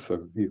growth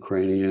of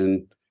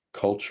Ukrainian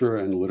culture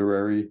and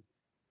literary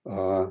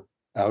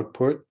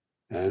output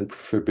and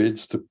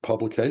forbids the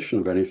publication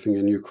of anything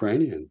in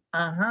Ukrainian.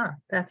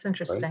 That's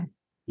interesting. Right?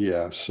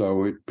 Yeah,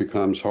 so it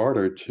becomes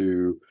harder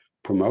to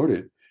promote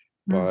it.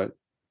 But,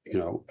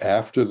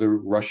 after the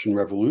Russian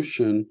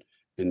Revolution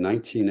in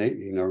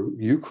 1980,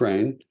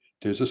 Ukraine,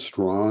 there's a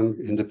strong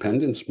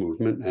independence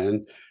movement,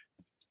 and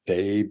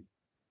they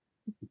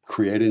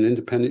create an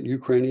independent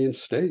Ukrainian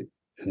state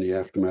in the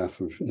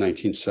aftermath of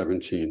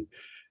 1917.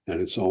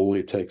 And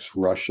it takes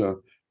Russia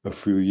a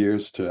few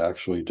years to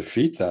actually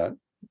defeat that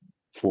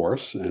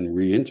force and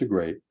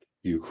reintegrate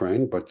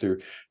Ukraine. But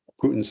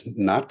Putin's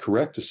not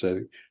correct to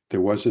say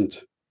there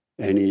wasn't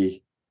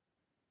any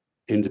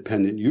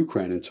independent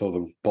Ukraine until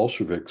the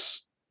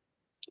Bolsheviks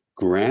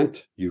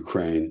grant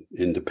Ukraine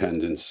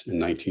independence in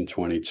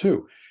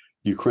 1922.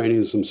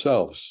 Ukrainians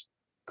themselves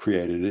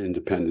created an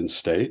independent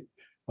state.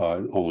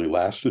 It only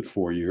lasted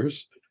 4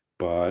 years,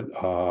 but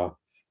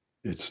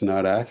it's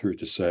not accurate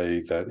to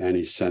say that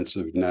any sense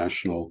of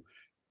national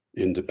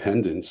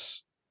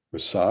independence or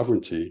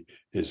sovereignty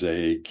is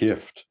a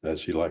gift,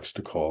 as he likes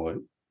to call it,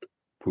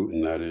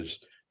 Putin, that is,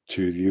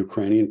 to the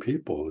Ukrainian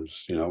people.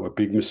 It's, a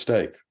big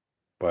mistake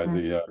by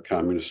the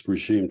communist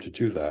regime to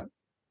do that.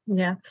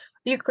 Yeah.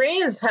 The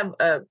Ukrainians have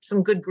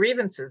some good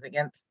grievances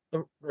against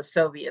the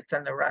Soviets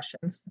and the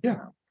Russians.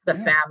 Yeah. The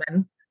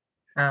famine.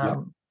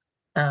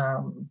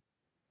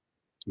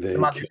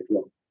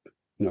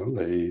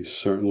 They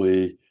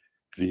certainly,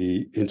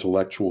 the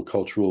intellectual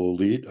cultural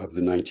elite of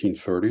the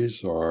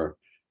 1930s are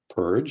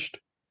purged.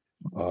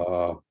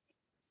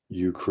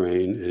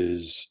 Ukraine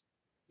is,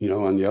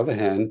 on the other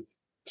hand,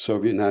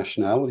 Soviet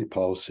nationality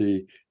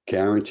policy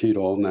guaranteed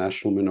all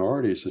national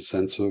minorities a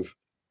sense of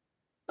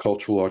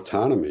cultural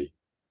autonomy,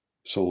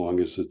 so long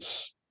as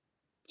it's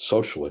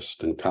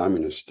socialist and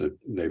communist.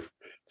 They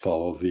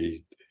follow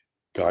the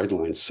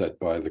guidelines set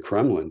by the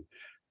Kremlin.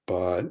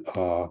 But,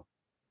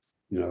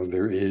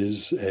 there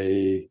is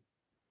a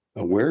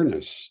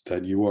awareness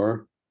that you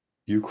are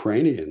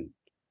Ukrainian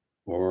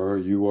or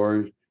you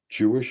are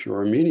Jewish or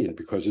Armenian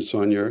because it's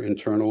on your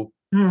internal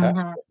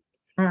passport,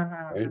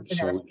 right?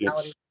 So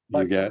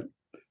you get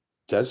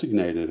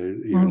designated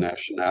your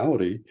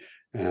nationality,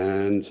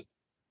 and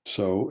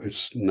so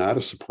it's not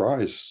a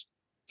surprise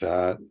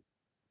that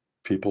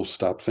people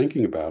stop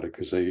thinking about it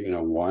because they,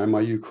 why am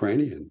I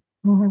Ukrainian?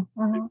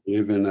 I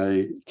live in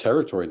a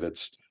territory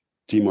that's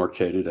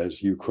demarcated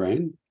as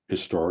Ukraine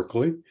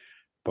historically,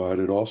 but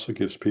it also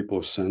gives people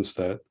a sense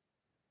that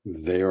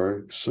they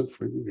are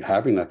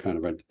having that kind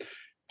of a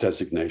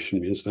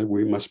designation means that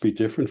we must be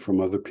different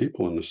from other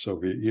people in the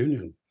Soviet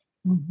Union.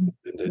 And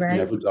it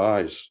never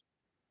dies.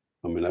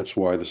 I mean, that's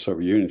why the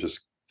Soviet Union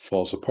just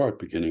falls apart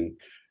beginning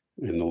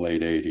in the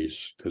late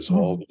 80s, because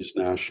all these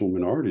national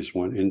minorities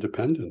want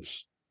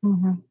independence.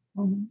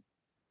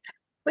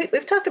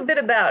 We've talked a bit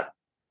about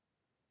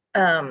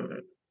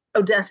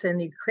Odesa in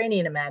the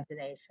Ukrainian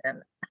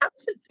imagination. How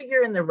does it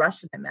figure in the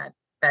Russian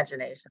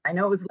imagination? I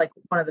know it was like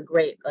one of the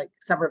great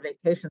summer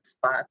vacation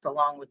spots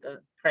along with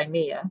the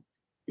Crimea.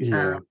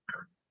 Yeah.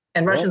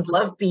 And Russians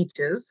love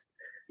beaches.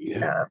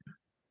 Yeah.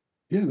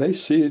 Yeah, they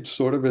see it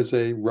sort of as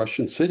a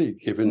Russian city,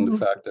 given the Mhm.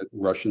 fact that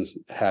Russians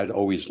had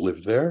always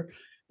lived there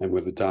and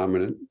were the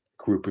dominant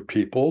group of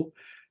people,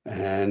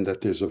 and that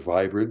there's a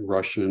vibrant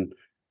Russian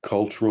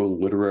cultural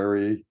and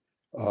literary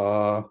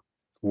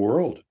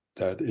world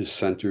that is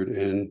centered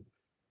in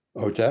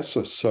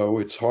Odessa. So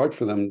it's hard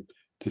for them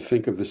to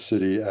think of the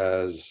city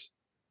as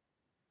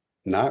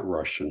not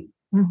Russian.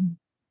 Mhm.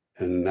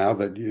 And now,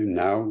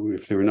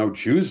 if there are no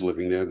Jews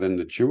living there, then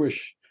the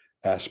Jewish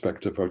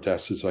aspect of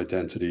Odessa's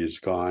identity is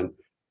gone,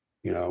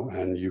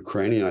 and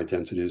Ukrainian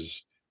identity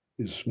is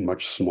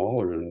much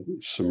smaller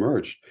and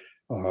submerged.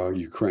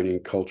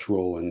 Ukrainian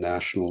cultural and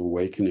national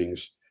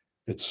awakenings,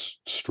 it's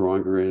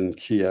stronger in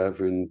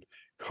Kiev and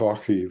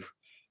Kharkiv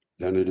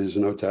than it is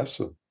in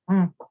Odessa,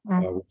 Mm,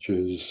 mm, which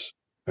is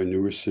a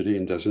newer city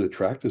and doesn't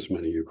attract as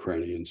many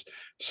Ukrainians.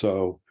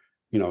 So,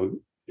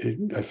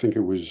 I think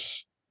it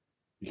was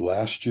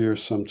last year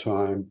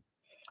sometime,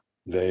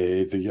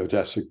 the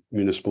Odessa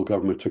municipal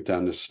government took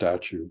down this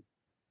statue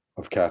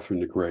of Catherine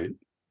the Great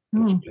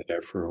that's mm, been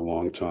there for a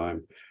long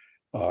time,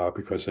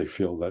 because they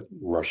feel that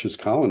Russia's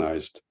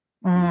colonized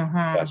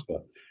mhm. Odessa.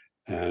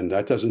 And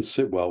that doesn't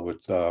sit well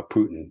with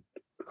Putin,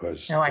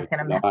 because No, I they're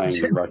can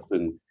denying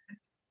imagine.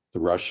 the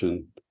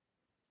Russian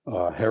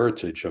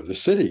heritage of the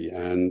city,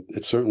 and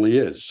it certainly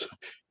is,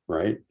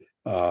 right?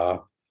 Uh,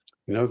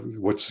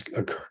 what's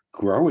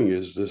growing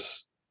is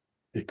this.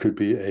 It could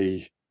be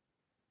a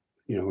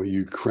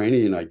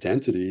Ukrainian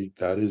identity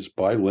that is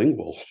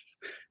bilingual,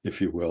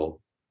 if you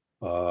will.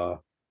 Uh,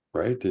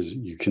 right?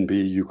 You can be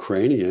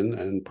Ukrainian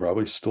and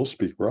probably still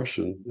speak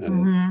Russian, and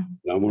Mhm,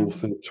 no one will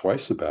mhm, think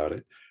twice about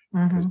it,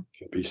 because mhm. it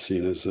can be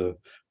seen as a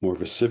more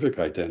of a civic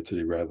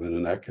identity rather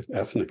than an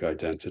ethnic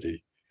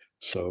identity.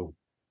 So,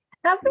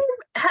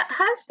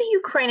 Has the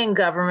Ukrainian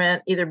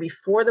government, either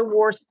before the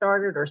war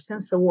started or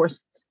since the war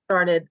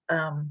started,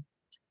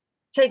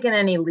 taken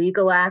any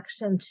legal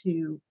action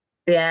to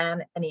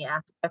ban any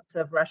aspects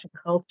of Russian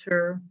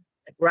culture,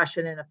 like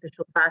Russian in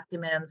official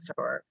documents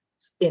or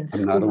in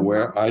I'm not school?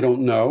 aware. I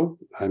don't know.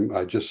 I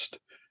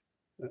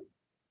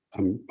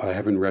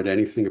haven't read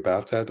anything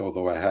about that,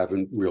 although I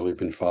haven't really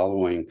been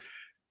following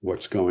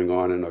what's going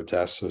on in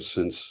Odessa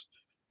since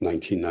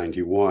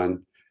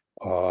 1991.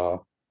 Uh,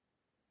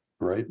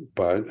 right?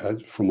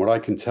 But from what I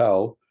can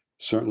tell,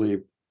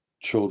 certainly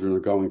children are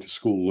going to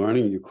school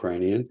learning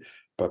Ukrainian,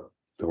 but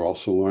they're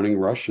also learning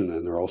Russian,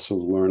 and they're also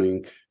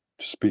learning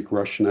to speak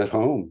Russian at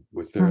home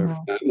with their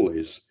Mhm,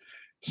 families.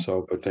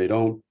 So, but they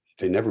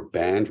never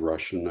banned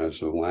Russian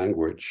as a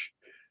language.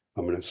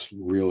 I mean, it's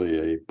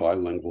really a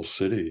bilingual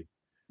city.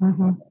 Uh,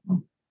 mhm,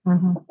 mhm,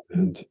 mhm,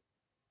 and,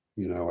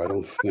 I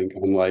don't think,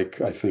 unlike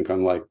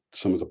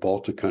some of the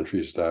Baltic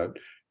countries that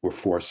were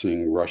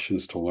forcing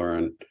Russians to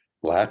learn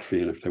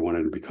Latvian if they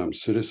wanted to become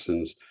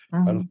citizens, I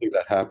don't mhm, think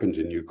that happened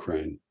in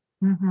Ukraine.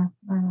 mhm,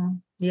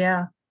 mhm.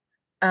 Yeah.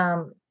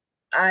 Um,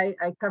 I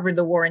covered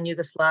the war in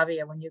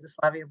Yugoslavia when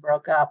Yugoslavia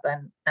broke up,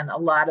 and a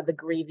lot of the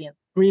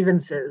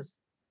grievances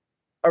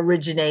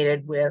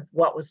originated with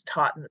what was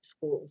taught in the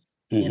schools.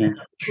 Whose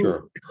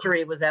Sure.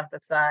 history was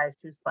emphasized,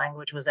 whose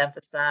language was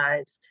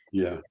emphasized,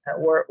 Yeah.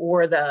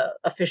 or the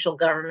official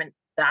government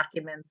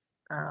documents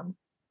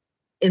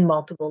in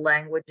multiple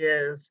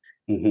languages.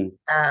 hmm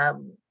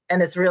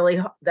And that's really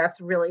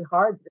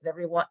hard because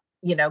everyone,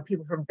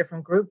 people from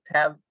different groups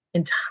have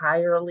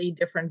entirely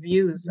different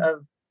views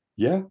of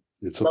Yeah.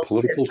 It's a local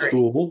political history,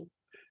 tool,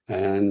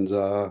 and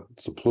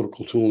it's a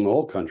political tool in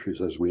all countries,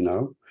 as we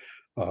know.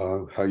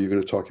 How are you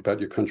going to talk about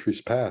your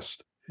country's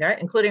past? right?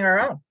 Including our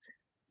own.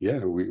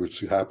 Yeah, what's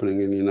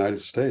happening in the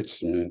United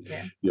States. I mean,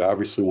 Yeah. you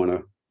obviously want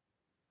to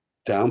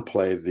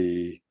downplay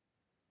the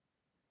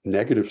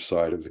negative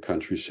side of the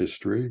country's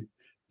history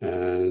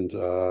and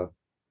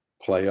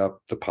play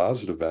up the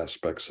positive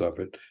aspects of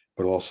it,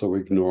 but also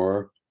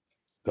ignore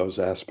those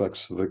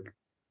aspects of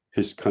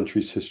his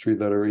country's history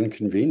that are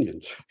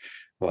inconvenient.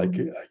 Like,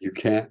 Mhm. you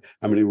can't.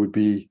 I mean, it would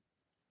be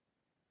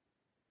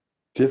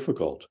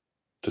difficult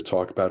to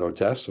talk about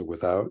Odessa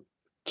without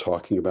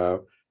talking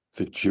about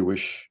the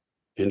Jewish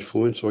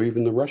influence or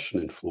even the Russian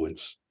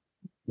influence.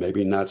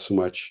 Maybe not so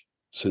much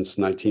since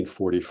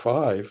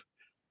 1945,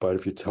 but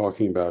if you're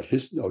talking about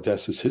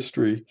Odessa's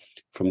history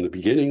from the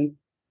beginning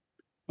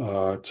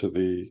to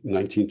the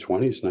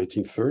 1920s,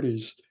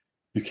 1930s,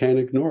 you can't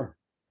ignore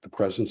the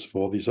presence of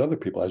all these other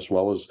people, as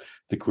well as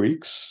the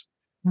Greeks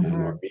and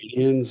Mhm.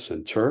 Armenians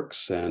and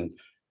Turks and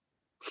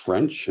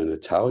French and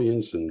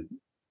Italians. And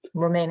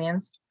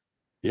Romanians.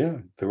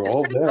 yeah, they're It's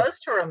all pretty there. close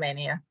to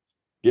Romania.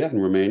 Yeah, and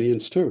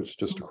Romanians too. It's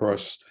just Mhm.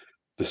 across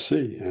the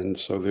sea. And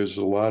so there's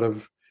a lot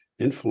of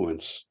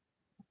influence.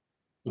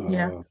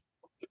 Yeah. Uh,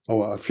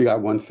 oh, I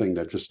forgot one thing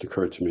that just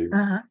occurred to me,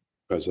 Uh-huh.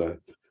 because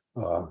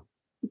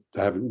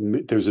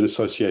there's an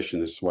association.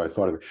 This is why I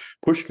thought of it.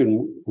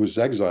 Pushkin was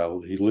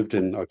exiled. He lived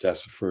in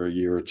Odessa for a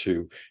year or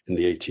two in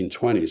the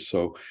 1820s.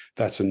 So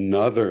that's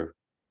another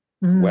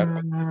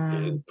weapon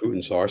in Mm,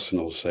 Putin's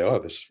arsenal to say, oh,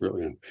 this is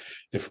really,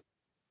 if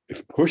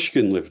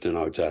Pushkin lived in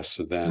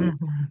Odessa, then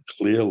mhm,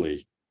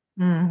 clearly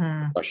a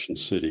mhm, Russian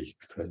city,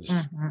 because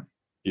mhm.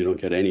 you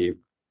don't get any.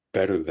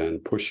 better than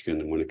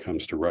Pushkin when it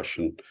comes to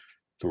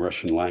the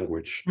Russian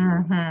language.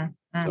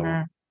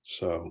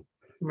 So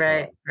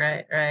Right.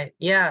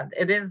 Yeah,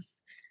 it is.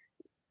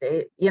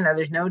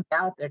 There's no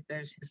doubt that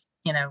there's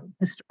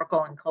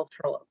historical and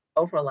cultural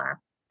overlap.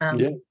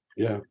 yeah,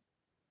 yeah.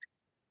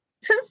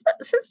 Since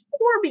the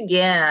war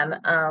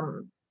began,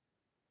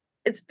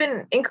 it's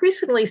been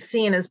increasingly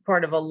seen as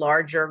part of a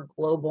larger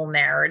global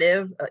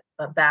narrative,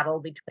 a battle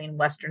between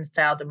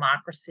Western-style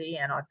democracy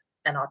and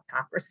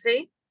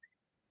autocracy.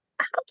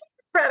 How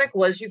democratic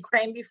was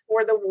Ukraine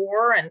before the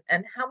war,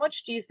 and how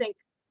much do you think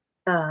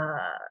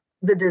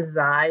the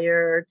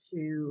desire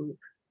to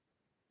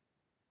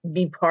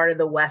be part of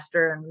the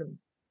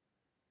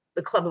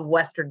club of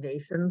Western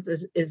nations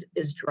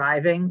is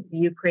driving the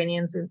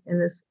Ukrainians in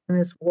this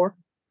war?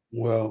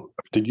 Well,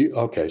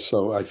 okay,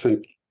 so I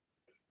think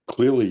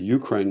clearly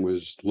Ukraine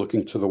was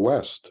looking to the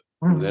West.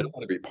 And they don't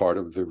want to be part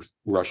of the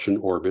Russian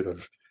orbit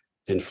of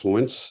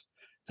influence.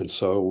 And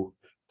so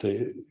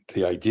the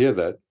idea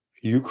that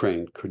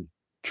Ukraine could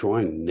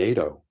join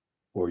NATO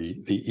or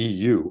the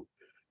EU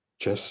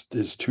just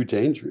is too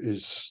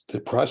dangerous.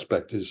 The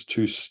prospect is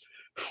too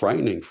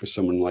frightening for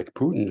someone like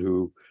Putin,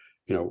 who,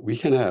 we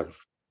can have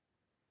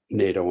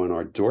NATO on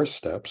our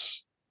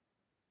doorsteps,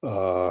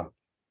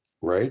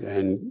 right?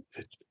 And,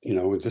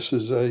 this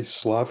is a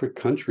Slavic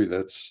country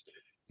that's,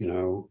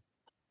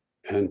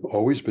 and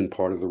always been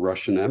part of the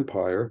Russian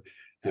Empire,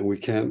 and we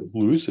can't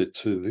lose it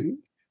to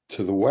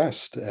the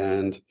West.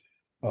 And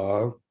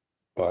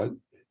but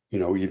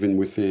even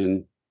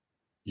within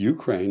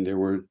Ukraine, there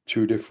were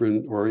two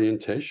different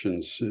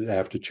orientations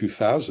after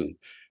 2000.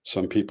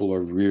 Some people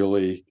are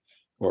really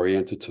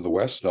oriented to the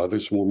West;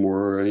 others were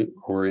more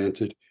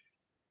oriented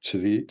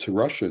to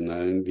Russia.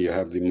 And you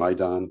have the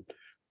Maidan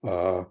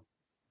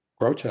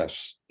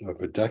protests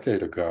of a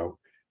decade ago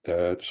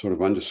that sort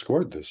of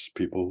underscored this.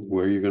 People,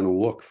 where are you going to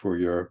look for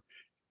your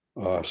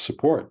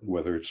support,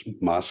 whether it's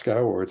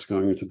Moscow or it's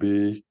going to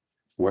be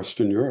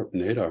Western Europe,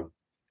 NATO,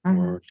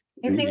 or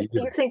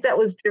You think that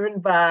was driven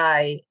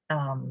by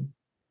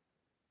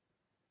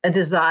a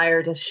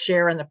desire to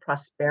share in the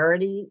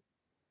prosperity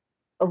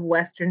of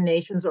Western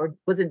nations, or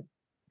was it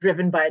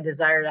driven by a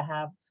desire to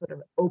have sort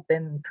of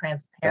open,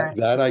 transparent?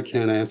 That I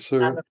can't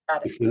answer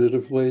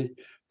definitively.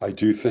 I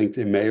do think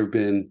it may have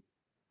been.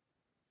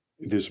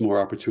 There's more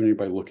opportunity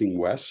by looking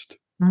west,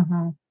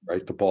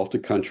 right? The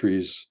Baltic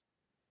countries,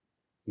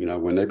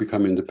 when they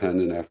become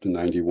independent after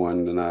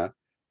 91, they're not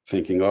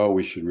thinking, oh,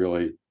 we should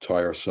really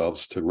tie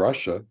ourselves to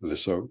Russia,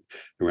 the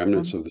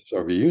remnants of the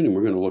Soviet Union.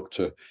 We're going to look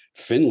to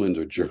Finland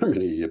or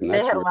Germany. And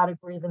they had a lot of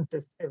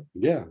grievances too.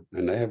 Yeah,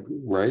 and they have,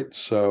 right?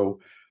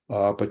 So,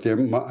 but they're,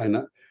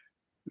 and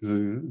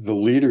the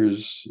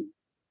leaders,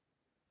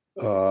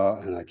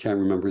 and I can't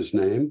remember his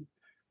name,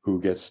 who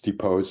gets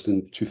deposed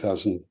in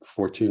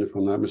 2014, if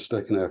I'm not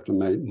mistaken, after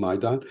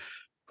Maidan.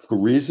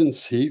 For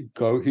reasons he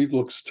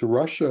looks to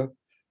Russia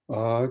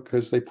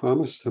because they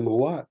promised him a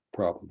lot,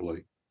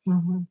 probably,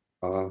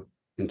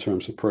 in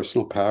terms of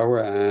personal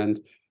power and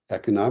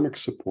economic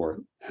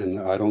support. And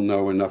I don't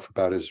know enough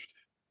about his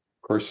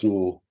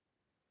personal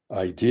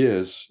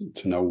ideas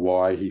to know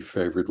why he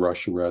favored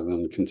Russia rather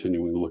than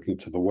continuing looking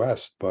to the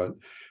West. But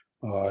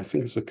I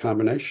think it's a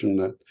combination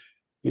that,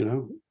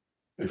 who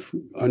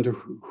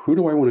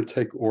do I want to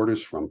take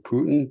orders from,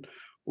 Putin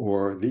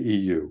or the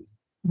EU?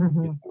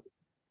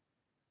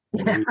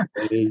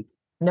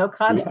 No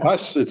contest.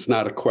 Us, it's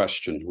not a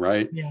question,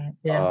 right?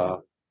 Yeah.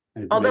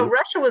 Although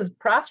Russia was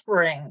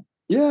prospering.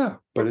 Yeah,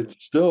 but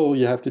it's still,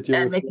 you have to deal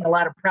with making a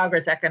lot of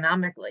progress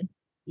economically.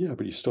 Yeah,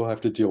 but you still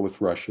have to deal with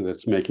Russia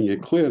that's making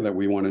it clear that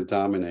we want to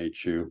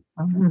dominate you.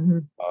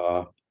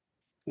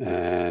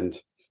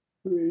 And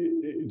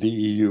the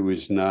EU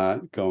is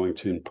not going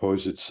to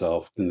impose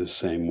itself in the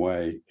same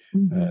way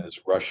as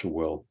Russia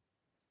will,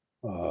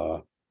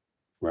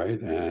 right?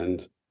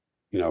 And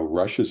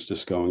Russia's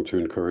just going to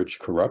encourage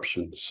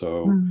corruption.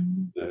 So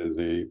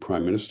the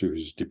prime minister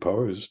who's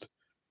deposed,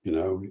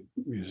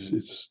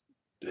 it's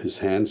his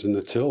hands in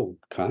the till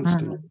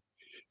constantly.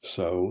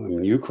 So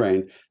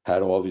Ukraine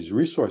had all these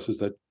resources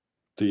that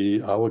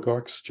the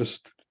oligarchs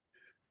just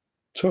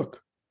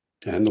took,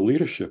 and the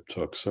leadership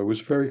took. So it was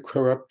a very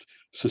corrupt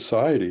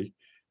society,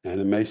 and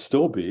it may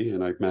still be,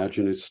 and I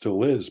imagine it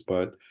still is,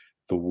 but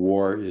the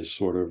war is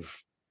sort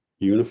of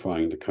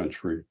unifying the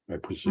country, I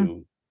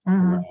presume,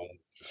 around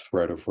the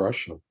threat of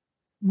Russia.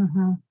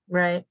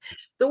 Right.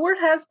 The war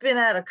has been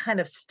at a kind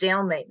of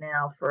stalemate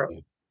now for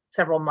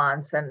several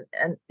months, and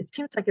it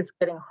seems like it's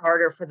getting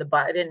harder for the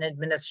Biden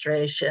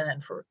administration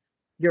and for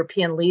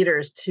European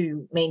leaders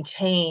to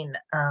maintain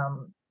a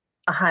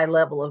high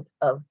level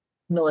of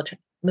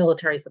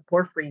military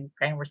support for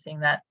Ukraine. We're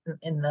seeing that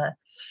in the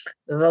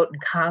vote in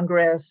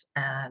Congress,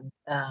 and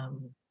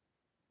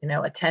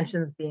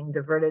attentions being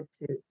diverted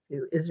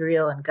to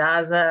Israel and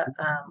Gaza.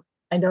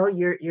 I know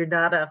you're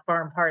not a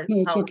foreign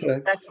policy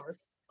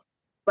specialist,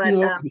 but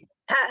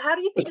how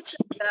do you think it's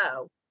going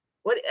to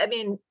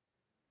go?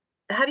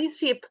 How do you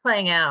see it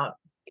playing out?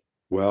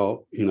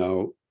 Well,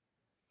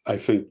 I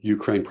think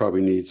Ukraine probably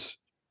needs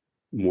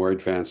more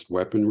advanced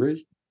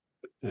weaponry.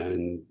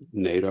 and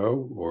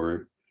NATO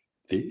or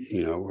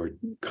or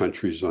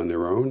countries on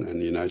their own,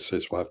 and the United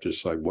States will have to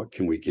decide what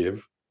can we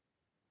give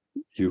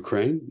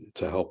Ukraine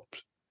to help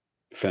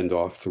fend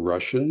off the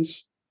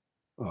Russians.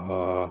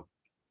 On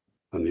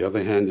the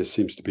other hand, there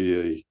seems to be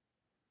a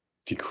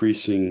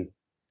decreasing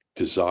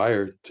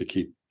desire to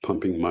keep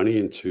pumping money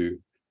into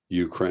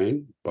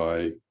Ukraine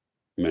by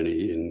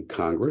many in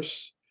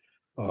Congress.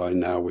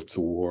 And now with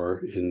the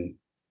war in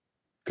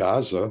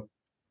Gaza,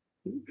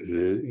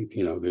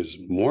 there's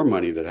more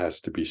money that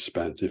has to be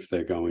spent if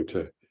they're going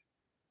to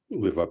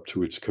live up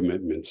to its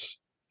commitments.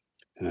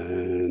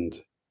 And,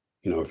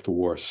 if the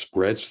war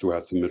spreads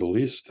throughout the Middle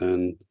East,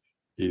 then,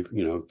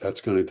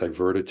 that's going to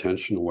divert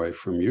attention away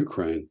from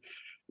Ukraine.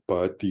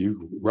 But the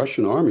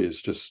Russian army has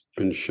just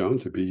been shown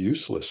to be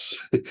useless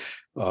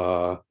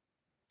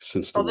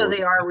since the Although war.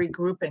 they are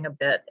regrouping a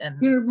bit and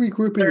They're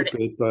regrouping a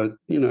bit, but,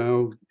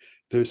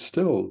 they're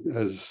still,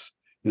 as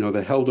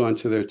they held on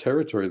to their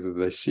territory that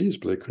they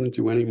seized, but they couldn't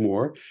do any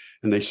more.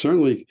 And they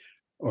certainly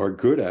are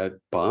good at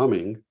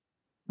bombing.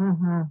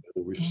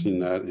 We've seen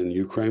that in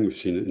Ukraine. We've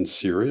seen it in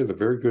Syria. They're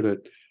very good at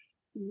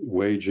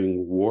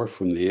waging war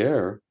from the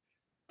air,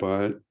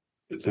 but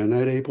they're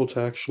not able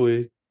to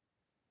actually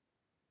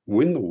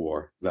win the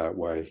war that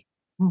way.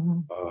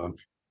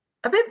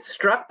 I've been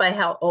struck by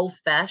how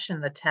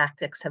old-fashioned the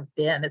tactics have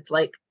been. It's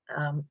like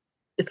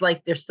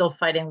they're still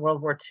fighting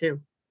World War II.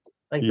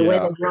 Like the way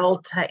they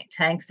rolled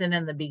tanks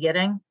in the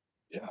beginning.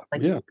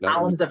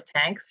 Columns of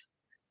tanks.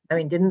 I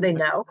mean, didn't they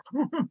know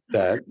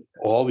that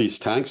all these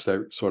tanks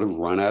that sort of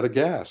run out of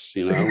gas?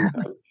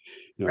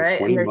 Right,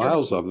 20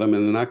 miles of them,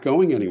 and they're not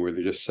going anywhere.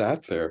 They just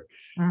sat there.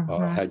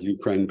 Had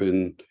Ukraine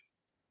been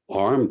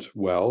armed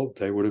well,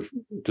 they would have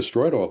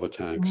destroyed all the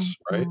tanks,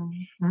 right?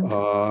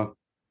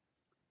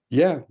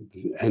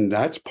 And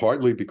that's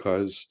partly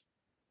because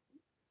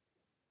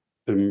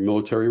the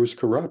military was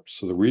corrupt.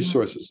 So the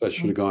resources that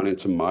should have gone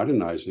into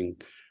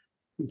modernizing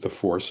the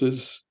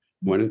forces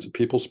went into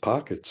people's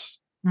pockets.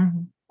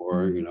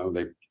 Or,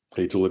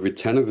 they delivered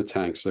 10 of the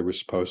tanks they were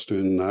supposed to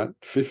and not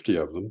 50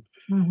 of them.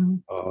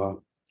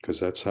 Because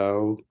that's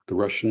how the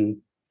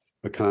Russian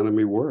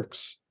economy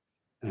works.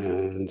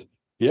 And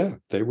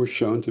they were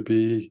shown to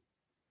be,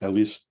 at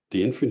least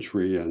the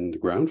infantry and the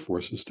ground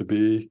forces, to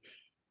be,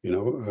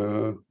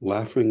 a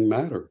laughing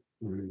matter,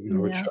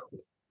 a joke.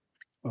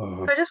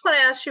 So I just want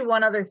to ask you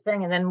one other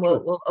thing, and then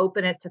we'll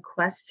open it to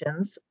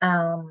questions.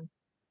 So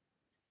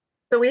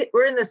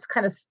we're in this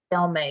kind of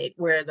stalemate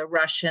where the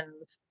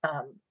Russians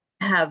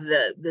have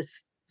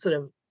this sort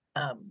of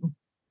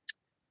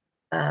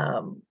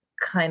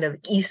kind of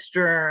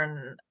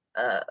eastern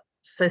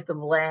scythe of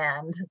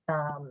land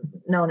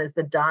known as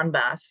the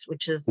Donbass,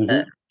 which is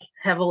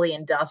heavily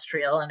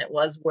industrial, and it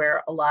was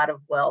where a lot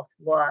of wealth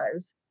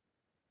was.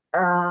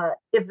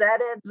 If that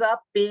ends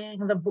up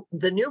being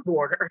the new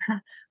border,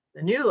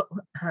 the new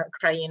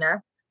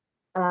Ukraine,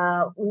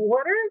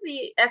 what are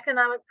the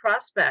economic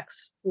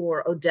prospects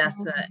for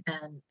Odesa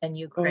and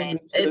Ukraine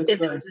if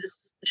there's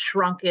this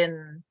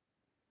shrunken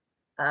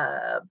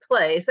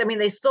place? I mean,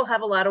 they still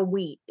have a lot of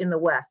wheat in the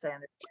West, I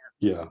understand.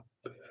 Yeah,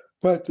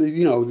 but they're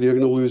going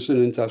to lose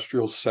an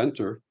industrial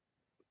center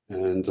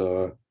and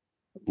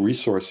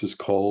resources,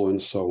 coal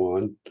and so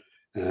on,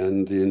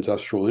 and the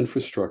industrial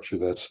infrastructure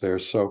that's there.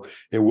 So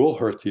it will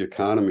hurt the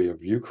economy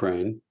of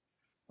Ukraine.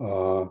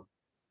 So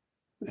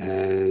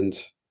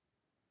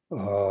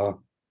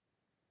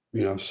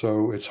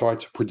it's hard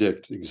to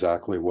predict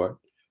exactly what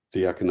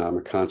the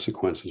economic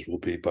consequences will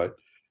be, but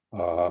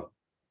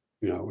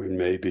it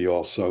may be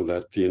also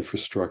that the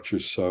infrastructure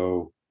is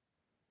so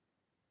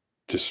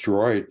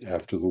destroyed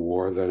after the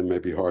war that it may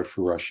be hard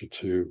for Russia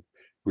to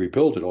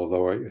rebuild it,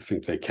 although I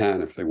think they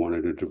can. If they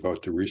wanted to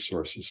devote the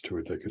resources to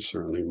it, they could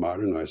certainly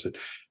modernize it.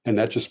 And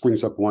that just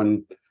brings up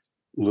one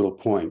little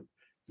point.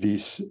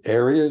 These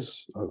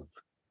areas of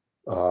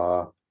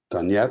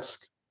Donetsk,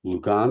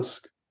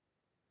 Lugansk,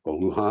 or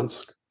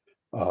Luhansk,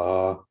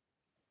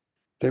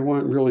 they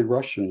weren't really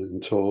Russian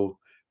until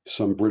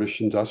some British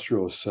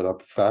industrialists set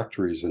up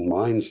factories and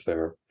mines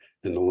there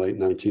in the late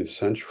 19th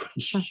century.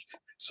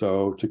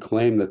 So to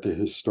claim that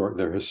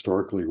they're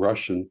historically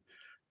Russian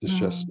is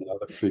just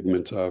another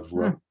figment of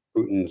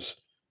Putin's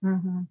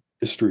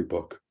history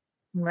book.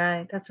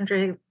 Right, that's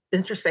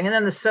interesting. And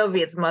then the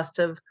Soviets must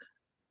have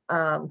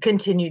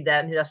continued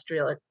that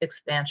industrial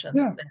expansion.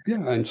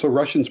 Yeah, and so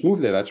Russians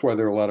moved there. That's why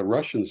there are a lot of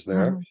Russians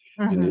there,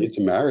 and they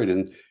intermarried,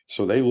 and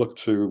so they look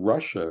to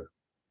Russia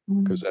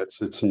because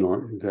that's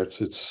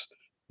its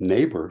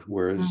neighbor,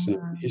 whereas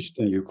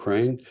eastern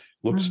Ukraine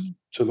looks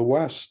to the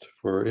west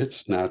for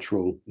its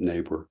natural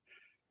neighbor.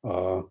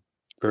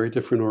 Very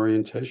different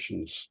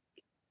orientations.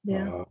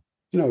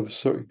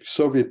 The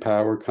Soviet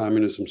power,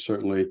 communism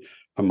certainly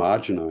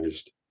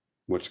homogenized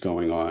what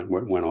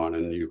went on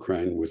in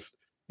Ukraine with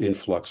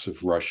influx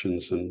of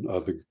Russians and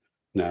other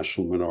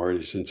national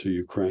minorities into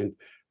Ukraine,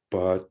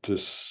 but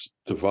this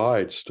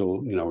divide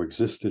still,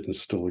 existed and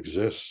still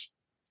exists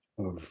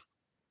of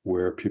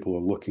where people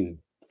are looking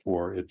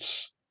for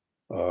its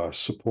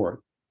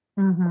support,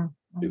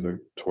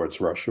 either towards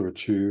Russia or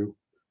to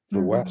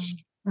the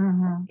West.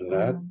 Mhm, And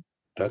mhm.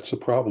 that's a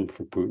problem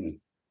for Putin.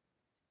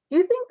 Do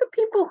you think the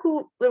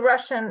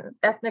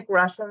ethnic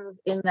Russians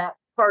in that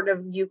part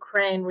of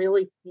Ukraine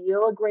really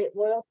feel a great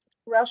loyalty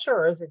to Russia,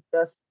 or is it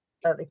just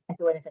they can't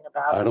do anything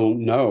about I it? don't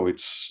know.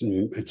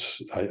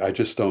 I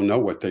just don't know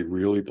what they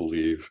really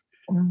believe.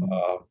 Mhm.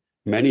 Uh,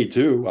 Many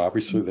do.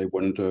 Obviously, they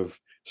wouldn't have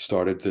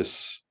started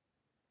this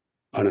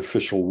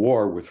unofficial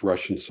war with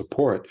Russian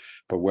support.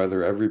 But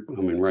I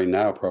mean, right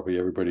now, probably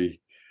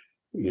everybody,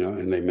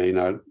 and they may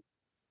not,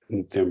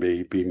 there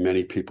may be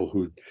many people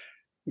who,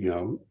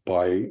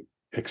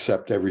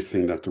 accept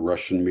everything that the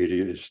Russian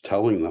media is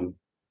telling them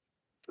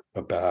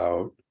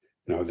about,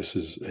 this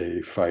is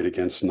a fight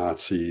against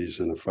Nazis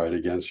and a fight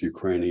against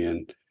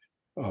Ukrainian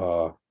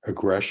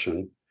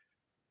aggression,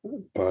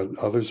 but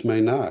others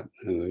may not.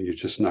 And you're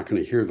just not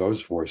going to hear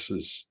those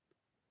voices.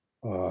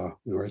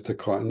 Right, they're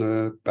caught in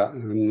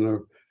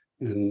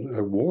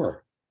a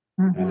war,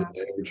 and Mhm.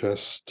 they're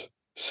just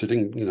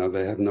sitting.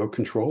 They have no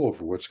control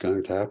over what's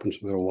going to happen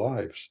to their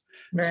lives.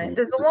 Right. So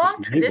There's a they're just long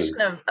leaving.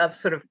 tradition of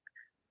sort of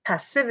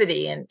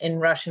passivity in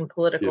Russian Yeah,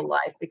 political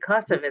life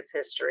because of its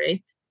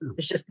history.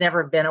 There's just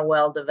never been a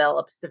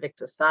well-developed civic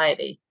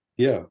society,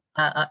 yeah,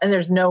 and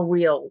there's no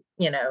real,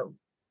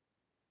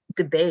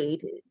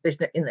 debate. There's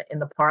in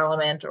the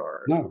parliament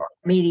no, or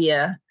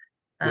media.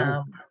 no.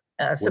 Um,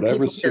 so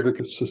Whatever people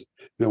just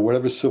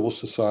whatever civil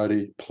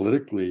society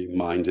politically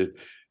minded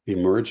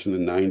emerged in the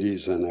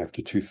 '90s and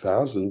after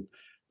 2000,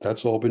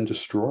 that's all been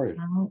destroyed.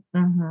 Mhm,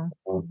 mhm,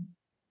 Uh, mhm.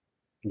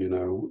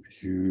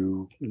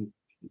 you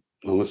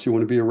unless you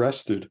want to be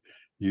arrested,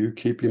 you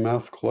keep your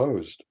mouth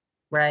closed.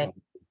 Right,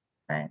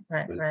 right,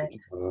 right, And, right.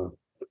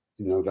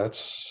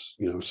 that's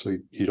so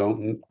you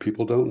don't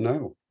people don't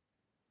know.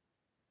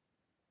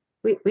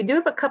 We do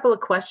have a couple of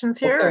questions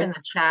here Okay, in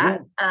the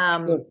chat.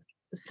 yeah, sure.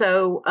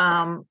 So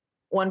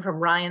one from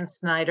Ryan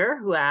Snyder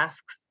who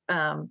asks,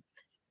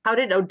 how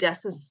did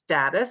Odessa's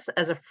status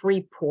as a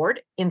free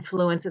port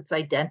influence its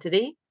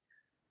identity?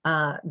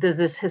 Does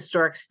this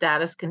historic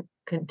status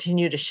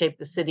continue to shape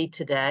the city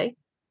today?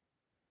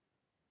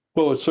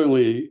 Well, it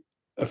certainly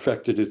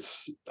affected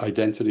its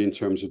identity in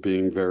terms of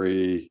being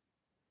very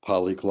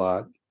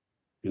polyglot.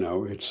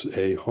 It's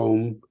a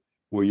home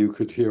where you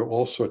could hear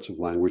all sorts of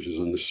languages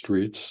in the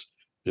streets.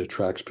 It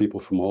attracts people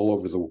from all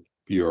over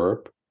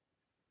Europe.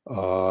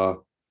 Uh,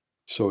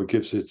 so it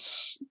gives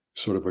its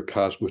sort of a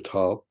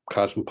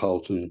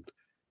cosmopolitan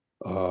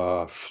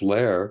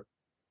flair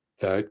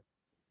that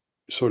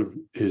sort of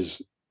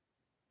is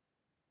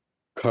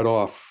cut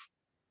off,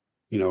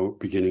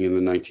 beginning in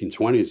the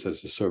 1920s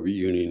as the Soviet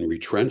Union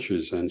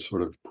retrenches and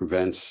sort of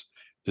prevents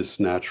this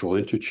natural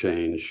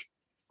interchange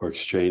or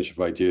exchange of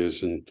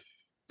ideas and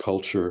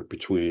culture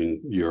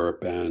between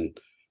Europe and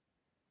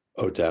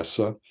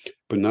Odessa.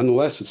 But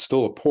nonetheless, it's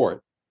still a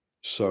port.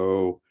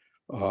 So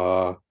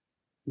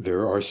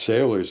there are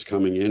sailors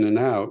coming in and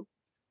out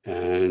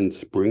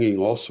and bringing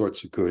all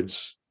sorts of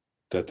goods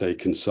that they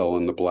can sell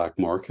in the black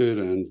market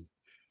and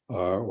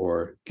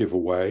or give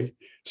away.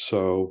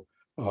 So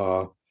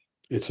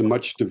it's a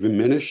much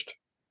diminished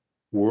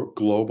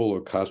global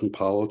or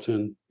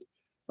cosmopolitan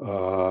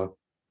uh,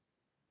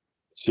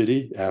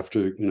 city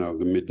after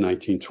the mid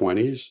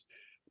 1920s,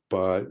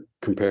 but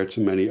compared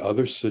to many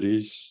other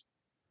cities,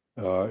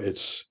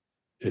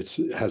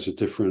 it has a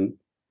different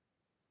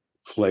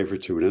flavor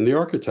to it, and the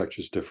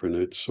architecture is different.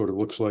 It sort of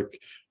looks like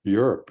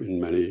Europe in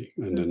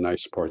the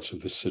nice parts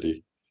of the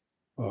city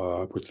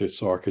with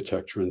its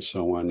architecture and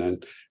so on,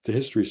 and the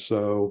history.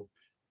 So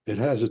it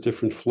has a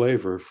different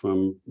flavor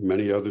from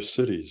many other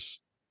cities,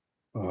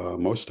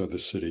 most other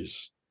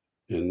cities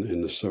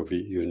in the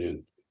Soviet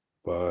Union.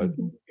 But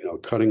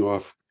Mhm. cutting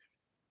off,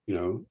 you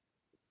know,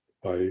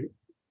 by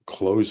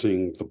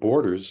closing the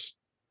borders,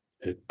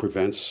 it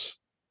prevents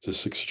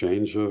this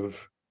exchange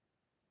of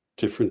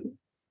different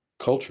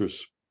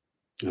cultures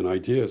and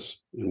ideas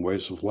and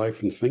ways of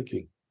life and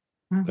thinking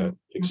that Mhm,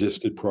 mhm.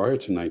 existed prior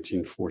to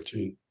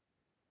 1914.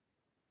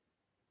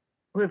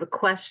 We have a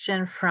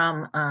question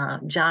from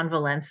John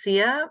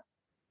Valencia,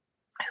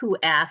 who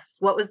asks,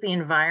 what was the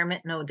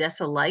environment in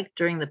Odessa like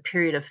during the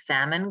period of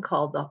famine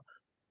called the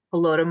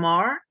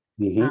Holodomor?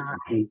 Uh,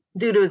 Mm-hmm.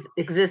 Due to its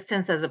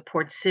existence as a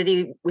port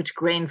city, which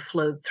grain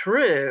flowed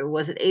through,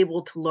 was it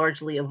able to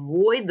largely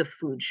avoid the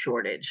food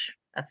shortage?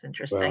 That's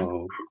interesting.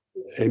 Well,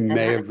 it And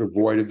may ha- have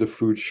avoided the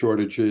food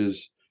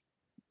shortages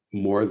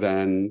more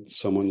than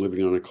someone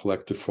living on a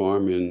collective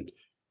farm in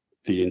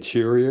the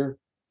interior,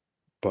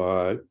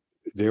 but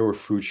there were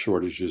food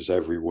shortages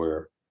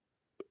everywhere,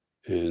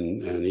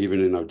 and even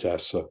in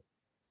Odessa,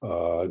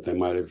 there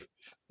might have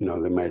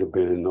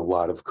been a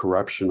lot of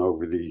corruption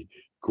over the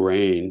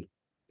grain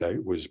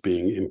that was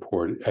being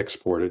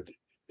exported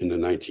in the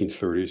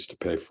 1930s to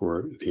pay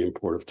for the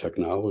import of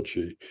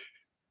technology.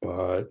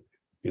 But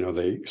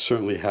they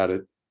certainly had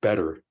it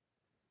better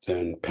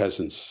than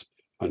peasants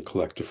on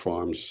collective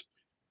farms.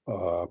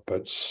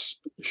 But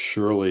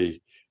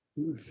surely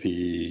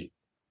the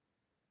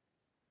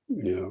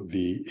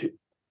the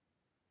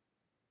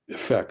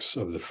effects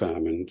of the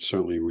famine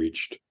certainly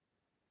reached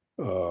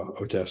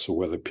Odessa,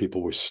 whether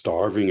people were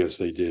starving as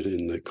they did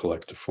in the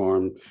collective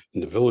farm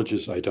in the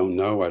villages, I don't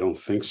know. I don't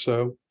think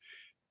so.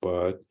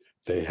 But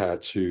they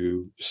had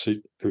to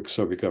see, the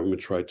Soviet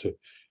government tried to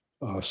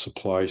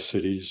supply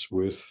cities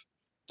with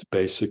the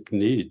basic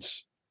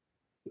needs,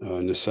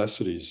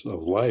 necessities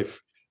of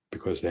life,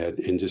 because they had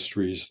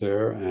industries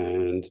there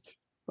and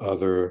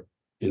other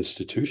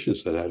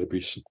institutions that had to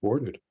be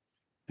supported.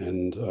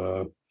 And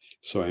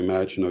so I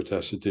imagine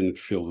Odessa didn't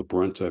feel the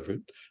brunt of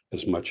it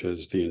as much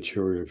as the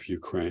interior of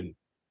Ukraine.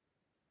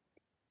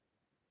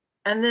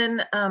 And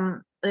then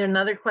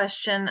another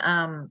question,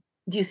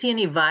 do you see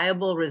any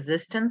viable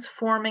resistance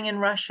forming in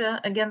Russia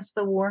against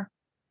the war?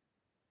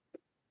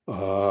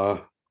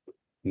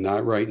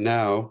 Not right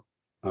now.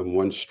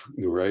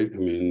 Right. I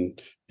mean,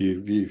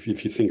 if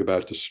you think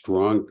about the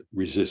strong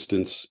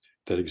resistance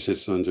that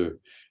exists under,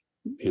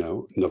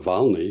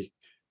 Navalny,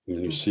 I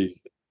mean, you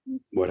see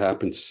what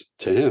happens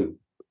to him.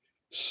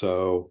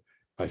 So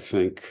I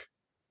think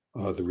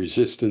the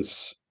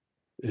resistance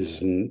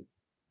is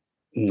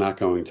not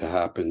going to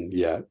happen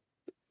yet,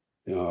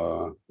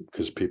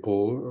 because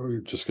people are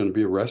just going to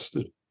be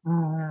arrested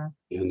and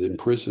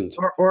imprisoned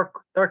or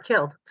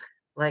killed,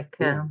 like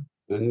Yeah.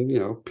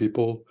 And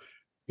people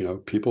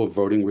are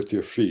voting with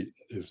their feet.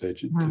 If they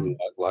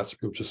lots of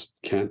people just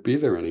can't be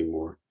there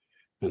anymore,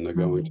 and they're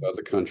going to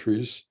other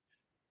countries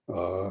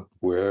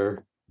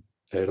where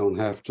they don't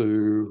have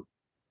to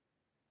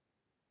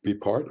be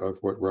part of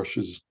what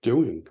Russia's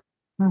doing.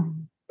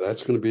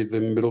 That's going to be the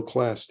middle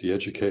class, the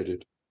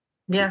educated.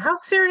 Yeah, how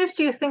serious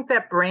do you think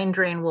that brain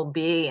drain will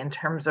be in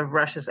terms of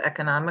Russia's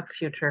economic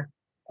future?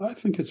 I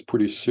think it's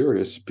pretty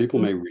serious. People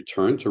may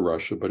return to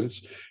Russia, but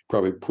it's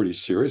probably pretty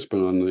serious.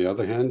 But on the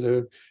other hand, there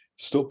are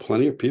still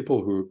plenty of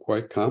people who are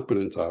quite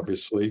competent,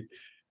 obviously,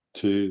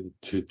 to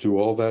do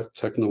all that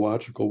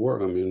technological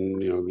work. I mean,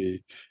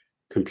 the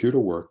computer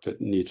work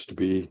that needs to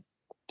be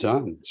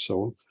done.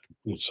 So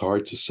it's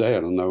hard to say.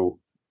 I don't know,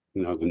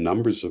 the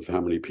numbers of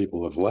how many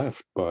people have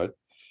left, but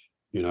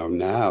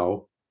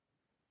now,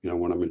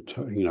 when I'm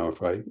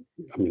if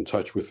I'm in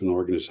touch with an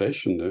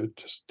organization,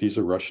 these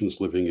are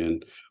Russians living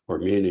in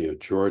Armenia,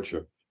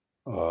 Georgia,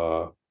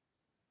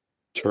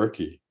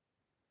 Turkey,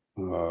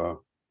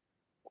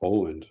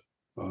 Poland,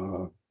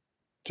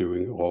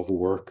 doing all the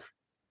work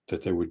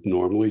that they would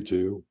normally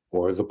do,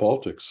 or the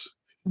Baltics,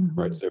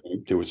 right?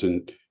 There was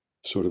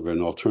sort of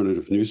an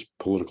alternative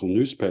political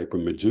newspaper,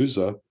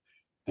 Medusa,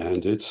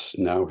 and it's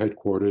now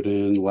headquartered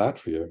in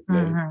Latvia.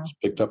 They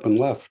picked up and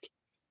left,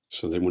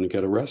 so they wouldn't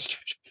get arrested.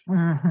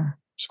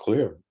 It's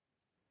clear.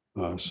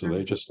 So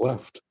they just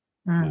left.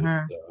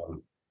 And,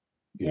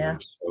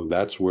 so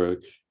that's where,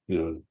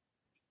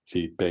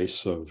 the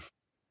base of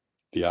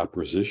the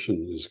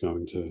opposition is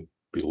going to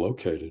be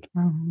located.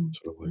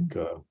 Sort of like,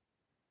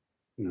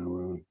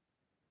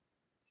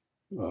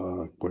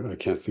 I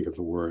can't think of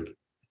the word,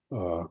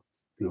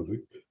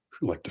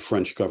 like the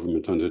French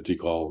government under de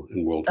Gaulle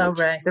in World War II.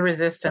 Right, the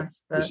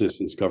resistance.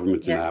 Resistance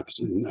government in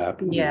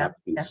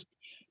absence.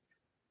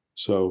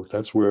 So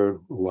that's where a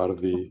lot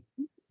of the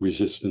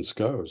resistance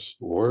goes.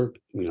 Or,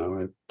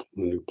 I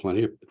knew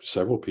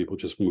several people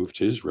just moved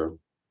to Israel.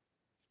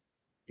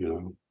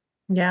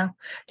 Yeah.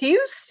 Do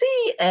you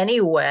see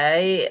any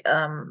way,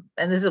 and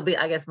this will be,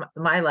 I guess,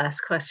 my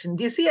last question.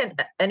 Do you see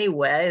any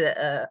way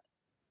that,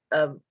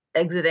 of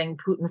exiting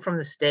Putin from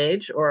the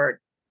stage? Or,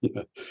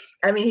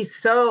 I mean, he's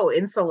so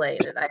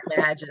insulated, I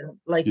imagine.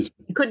 Like, you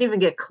couldn't even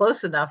get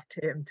close enough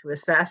to him to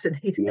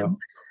assassinate him.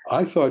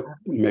 I thought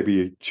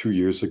maybe 2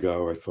 years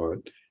ago, I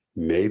thought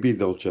maybe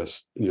they'll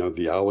just,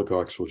 the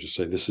oligarchs will just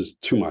say, this is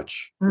too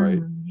much,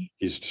 right?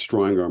 He's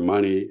destroying our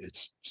money.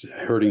 It's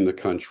hurting the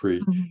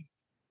country.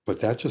 But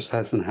that just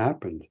hasn't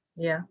happened.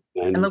 Yeah.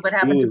 And look what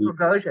happened to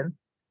Prigozhin.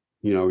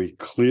 He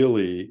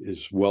clearly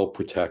is well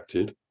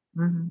protected.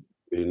 And,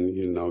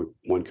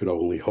 one could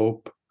only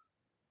hope,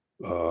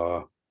 he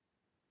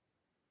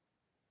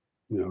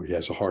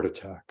has a heart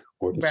attack,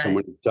 or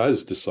someone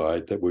does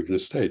decide that we're going to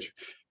stage.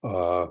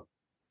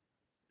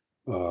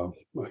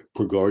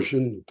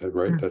 Prigozhin,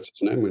 right? That's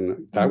his name.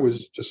 And that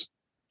was just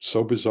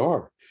so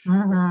bizarre.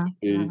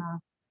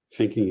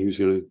 Thinking he was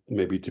going to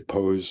maybe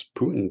depose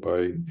Putin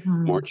by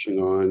marching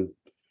on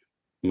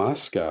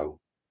Moscow.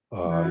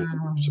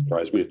 It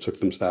surprised me it took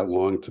them that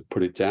long to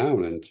put it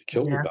down and to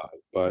kill the guy.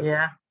 But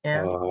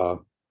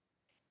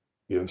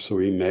so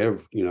he may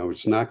have,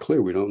 it's not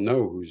clear. We don't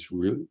know who's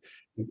really,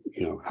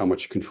 how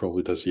much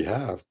control does he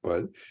have.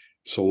 But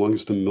so long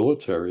as the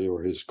military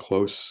or his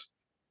close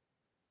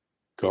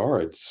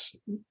guards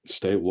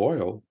stay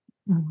loyal,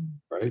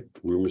 right?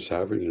 Rumors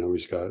have it,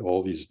 he's got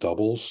all these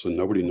doubles, and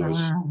nobody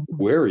knows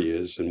where he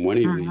is and when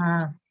he leaves,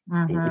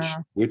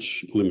 and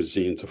which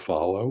limousine to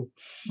follow.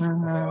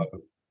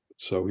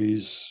 So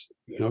he's,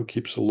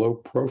 keeps a low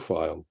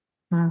profile.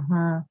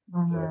 And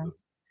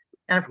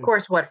of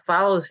course, what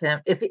follows him,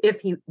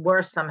 if he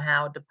were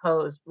somehow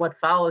deposed, what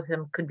follows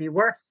him could be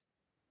worse.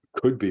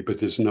 Could be, but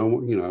there's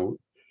no,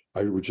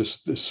 I would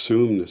just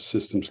assume the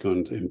system's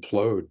going to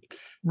implode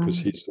because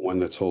he's the one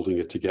that's holding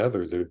it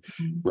together.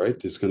 Right?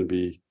 There's going to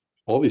be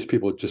all these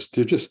people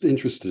they're just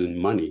interested in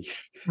money.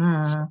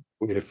 So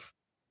if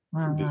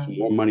there's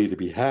more money to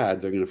be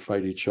had, they're going to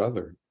fight each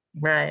other.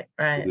 Right,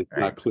 And it's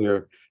not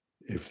clear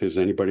if there's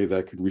anybody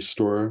that could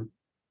restore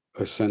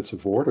a sense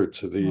of order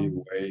to the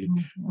way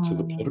to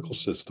the political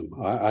system.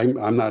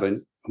 I'm not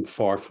I'm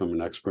far from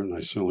an expert, and I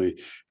certainly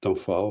don't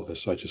follow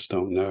this. I just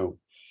don't know.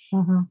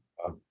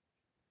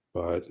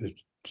 But it'd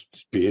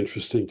be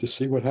interesting to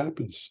see what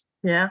happens.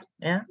 Yeah.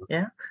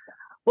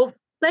 Well,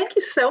 thank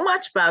you so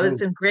much, Bob.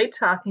 It's been great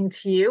talking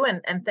to you,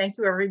 and thank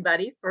you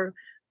everybody for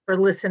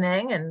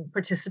listening and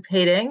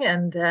participating.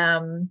 And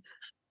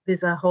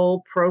there's a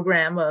whole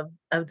program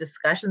of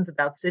discussions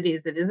about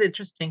cities. It is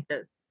interesting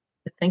to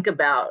think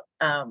about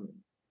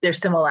their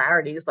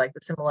similarities, like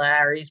the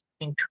similarities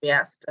between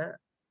Trieste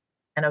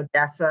and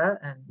Odessa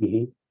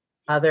and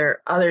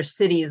other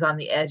cities on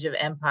the edge of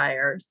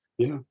empires.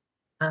 Yeah.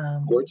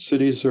 Port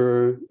cities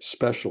are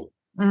special.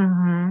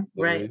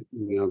 Right.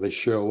 They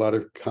share a lot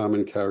of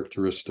common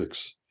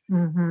characteristics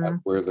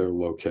where they're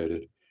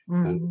located.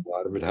 And a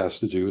lot of it has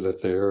to do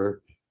that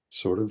they're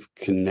sort of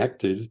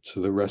connected to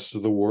the rest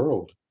of the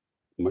world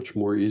much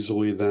more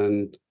easily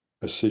than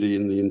a city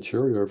in the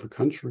interior of a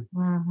country.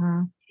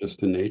 Just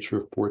the nature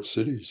of port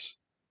cities.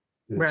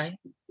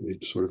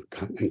 It sort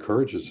of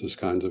encourages this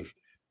kind of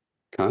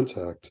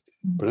contact.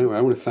 But anyway,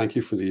 I want to thank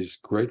you for these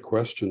great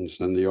questions,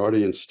 and the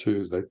audience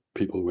too, the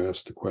people who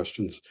asked the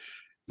questions.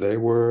 They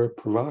were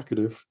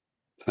provocative.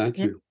 Thank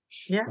you.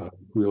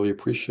 Really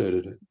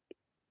appreciated it.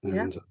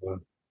 And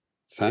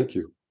thank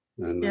you.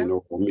 And I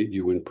know we'll meet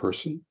you in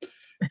person.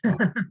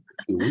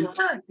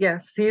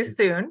 Yes, see you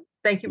soon.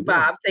 Thank you,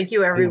 Bob. Thank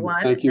you,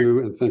 everyone. Thank you,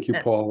 and thank you,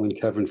 Paul and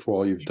Kevin, for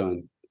all you've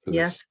done for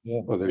this.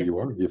 Oh, there you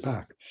are. You're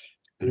back.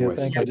 Anyway,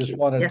 thank you. I just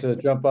wanted to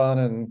jump on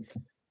and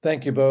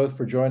thank you both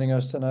for joining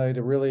us tonight.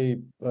 A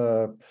really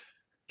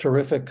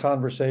terrific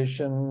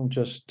conversation,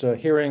 just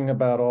hearing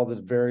about all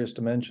the various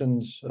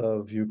dimensions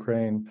of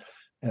Ukraine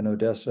and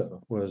Odessa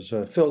was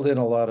filled in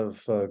a lot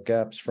of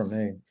gaps for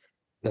me.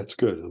 That's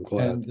good. I'm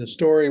glad. And the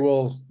story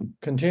will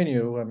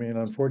continue. I mean,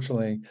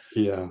 unfortunately.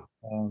 Yeah.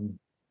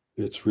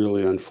 It's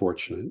really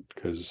unfortunate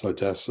because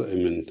Odessa, I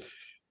mean,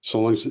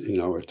 so long as,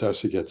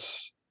 Odessa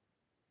gets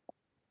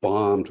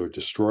bombed or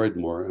destroyed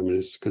more, I mean,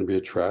 it's going to be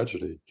a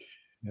tragedy.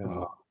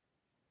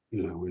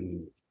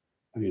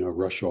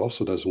 Russia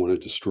also doesn't want to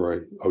destroy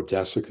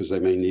Odessa because they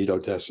may need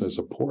Odessa as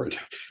a port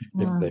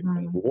if they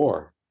win the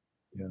war.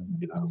 I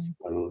don't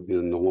know,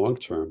 in the long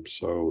term.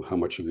 So how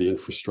much of the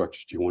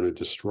infrastructure do you want to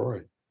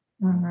destroy?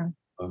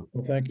 Well,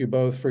 thank you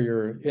both for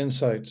your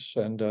insights,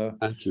 and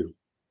thank you.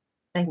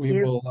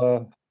 We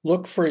will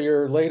look for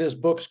your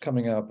latest books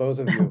coming out, both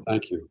of you.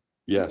 Thank you.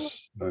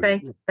 Yes.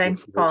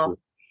 Thanks, Paul.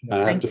 And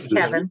I have to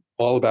finish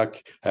I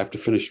have to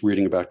finish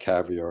reading about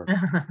caviar.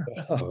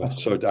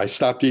 So I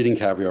stopped eating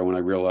caviar when I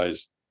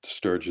realized the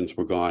sturgeons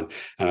were gone,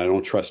 and I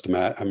don't trust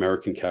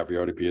American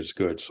caviar to be as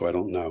good, so I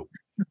don't know.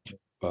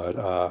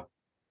 But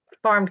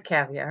farmed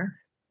caviar.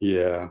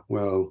 Yeah,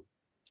 well,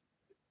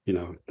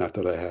 not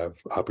that I have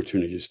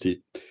opportunities to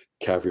eat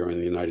caviar in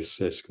the United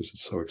States because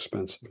it's so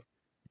expensive.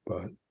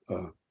 But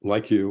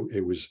like you,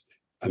 it was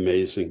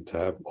amazing to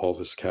have all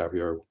this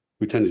caviar.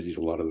 We tend to eat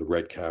a lot of the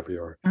red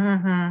caviar.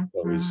 That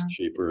was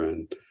cheaper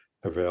and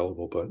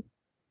available, but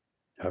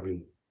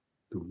having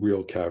the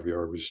real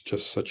caviar was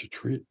just such a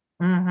treat.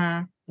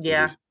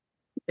 Yeah,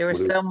 there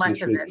was so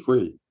much of it.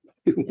 Free.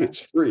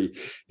 It's free.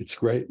 It's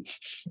great.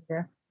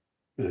 Yeah.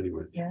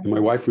 Anyway, and my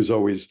wife was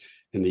always,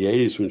 in the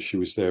 80s when she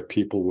was there,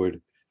 people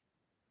would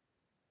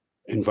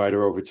invite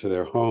her over to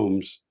their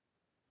homes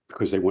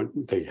because they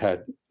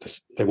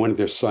wanted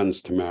their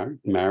sons to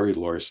marry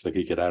lawyers so they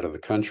could get out of the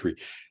country.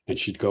 And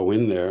she'd go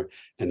in there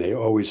and they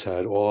always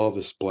had all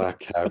this black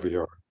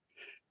caviar.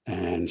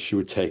 And she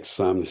would take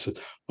some. They said,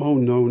 "Oh,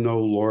 no,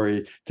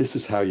 Lori, this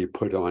is how you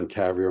put on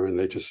caviar." And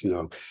they just,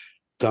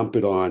 dump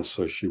it on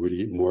so she would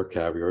eat more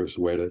caviar. It was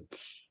a way to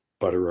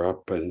butter her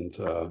up and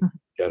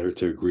get her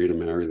to agree to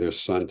marry their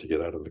son to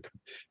get out of the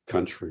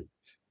country.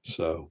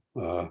 So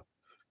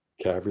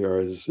caviar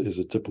is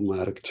a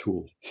diplomatic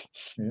tool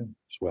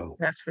as well.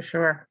 That's for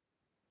sure.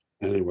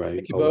 Anyway,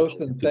 thank you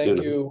both, and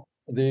thank you,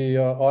 the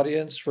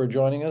audience, for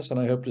joining us. And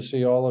I hope to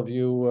see all of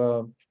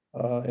you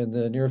in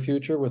the near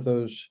future with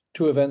those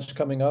 2 events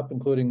coming up,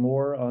 including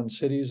more on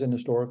cities and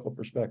historical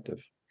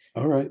perspective.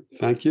 All right.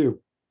 Thank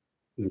you.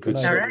 And good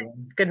night. All right.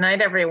 Good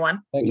night,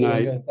 everyone. Thank you,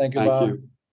 Inga. Thank you, Bob.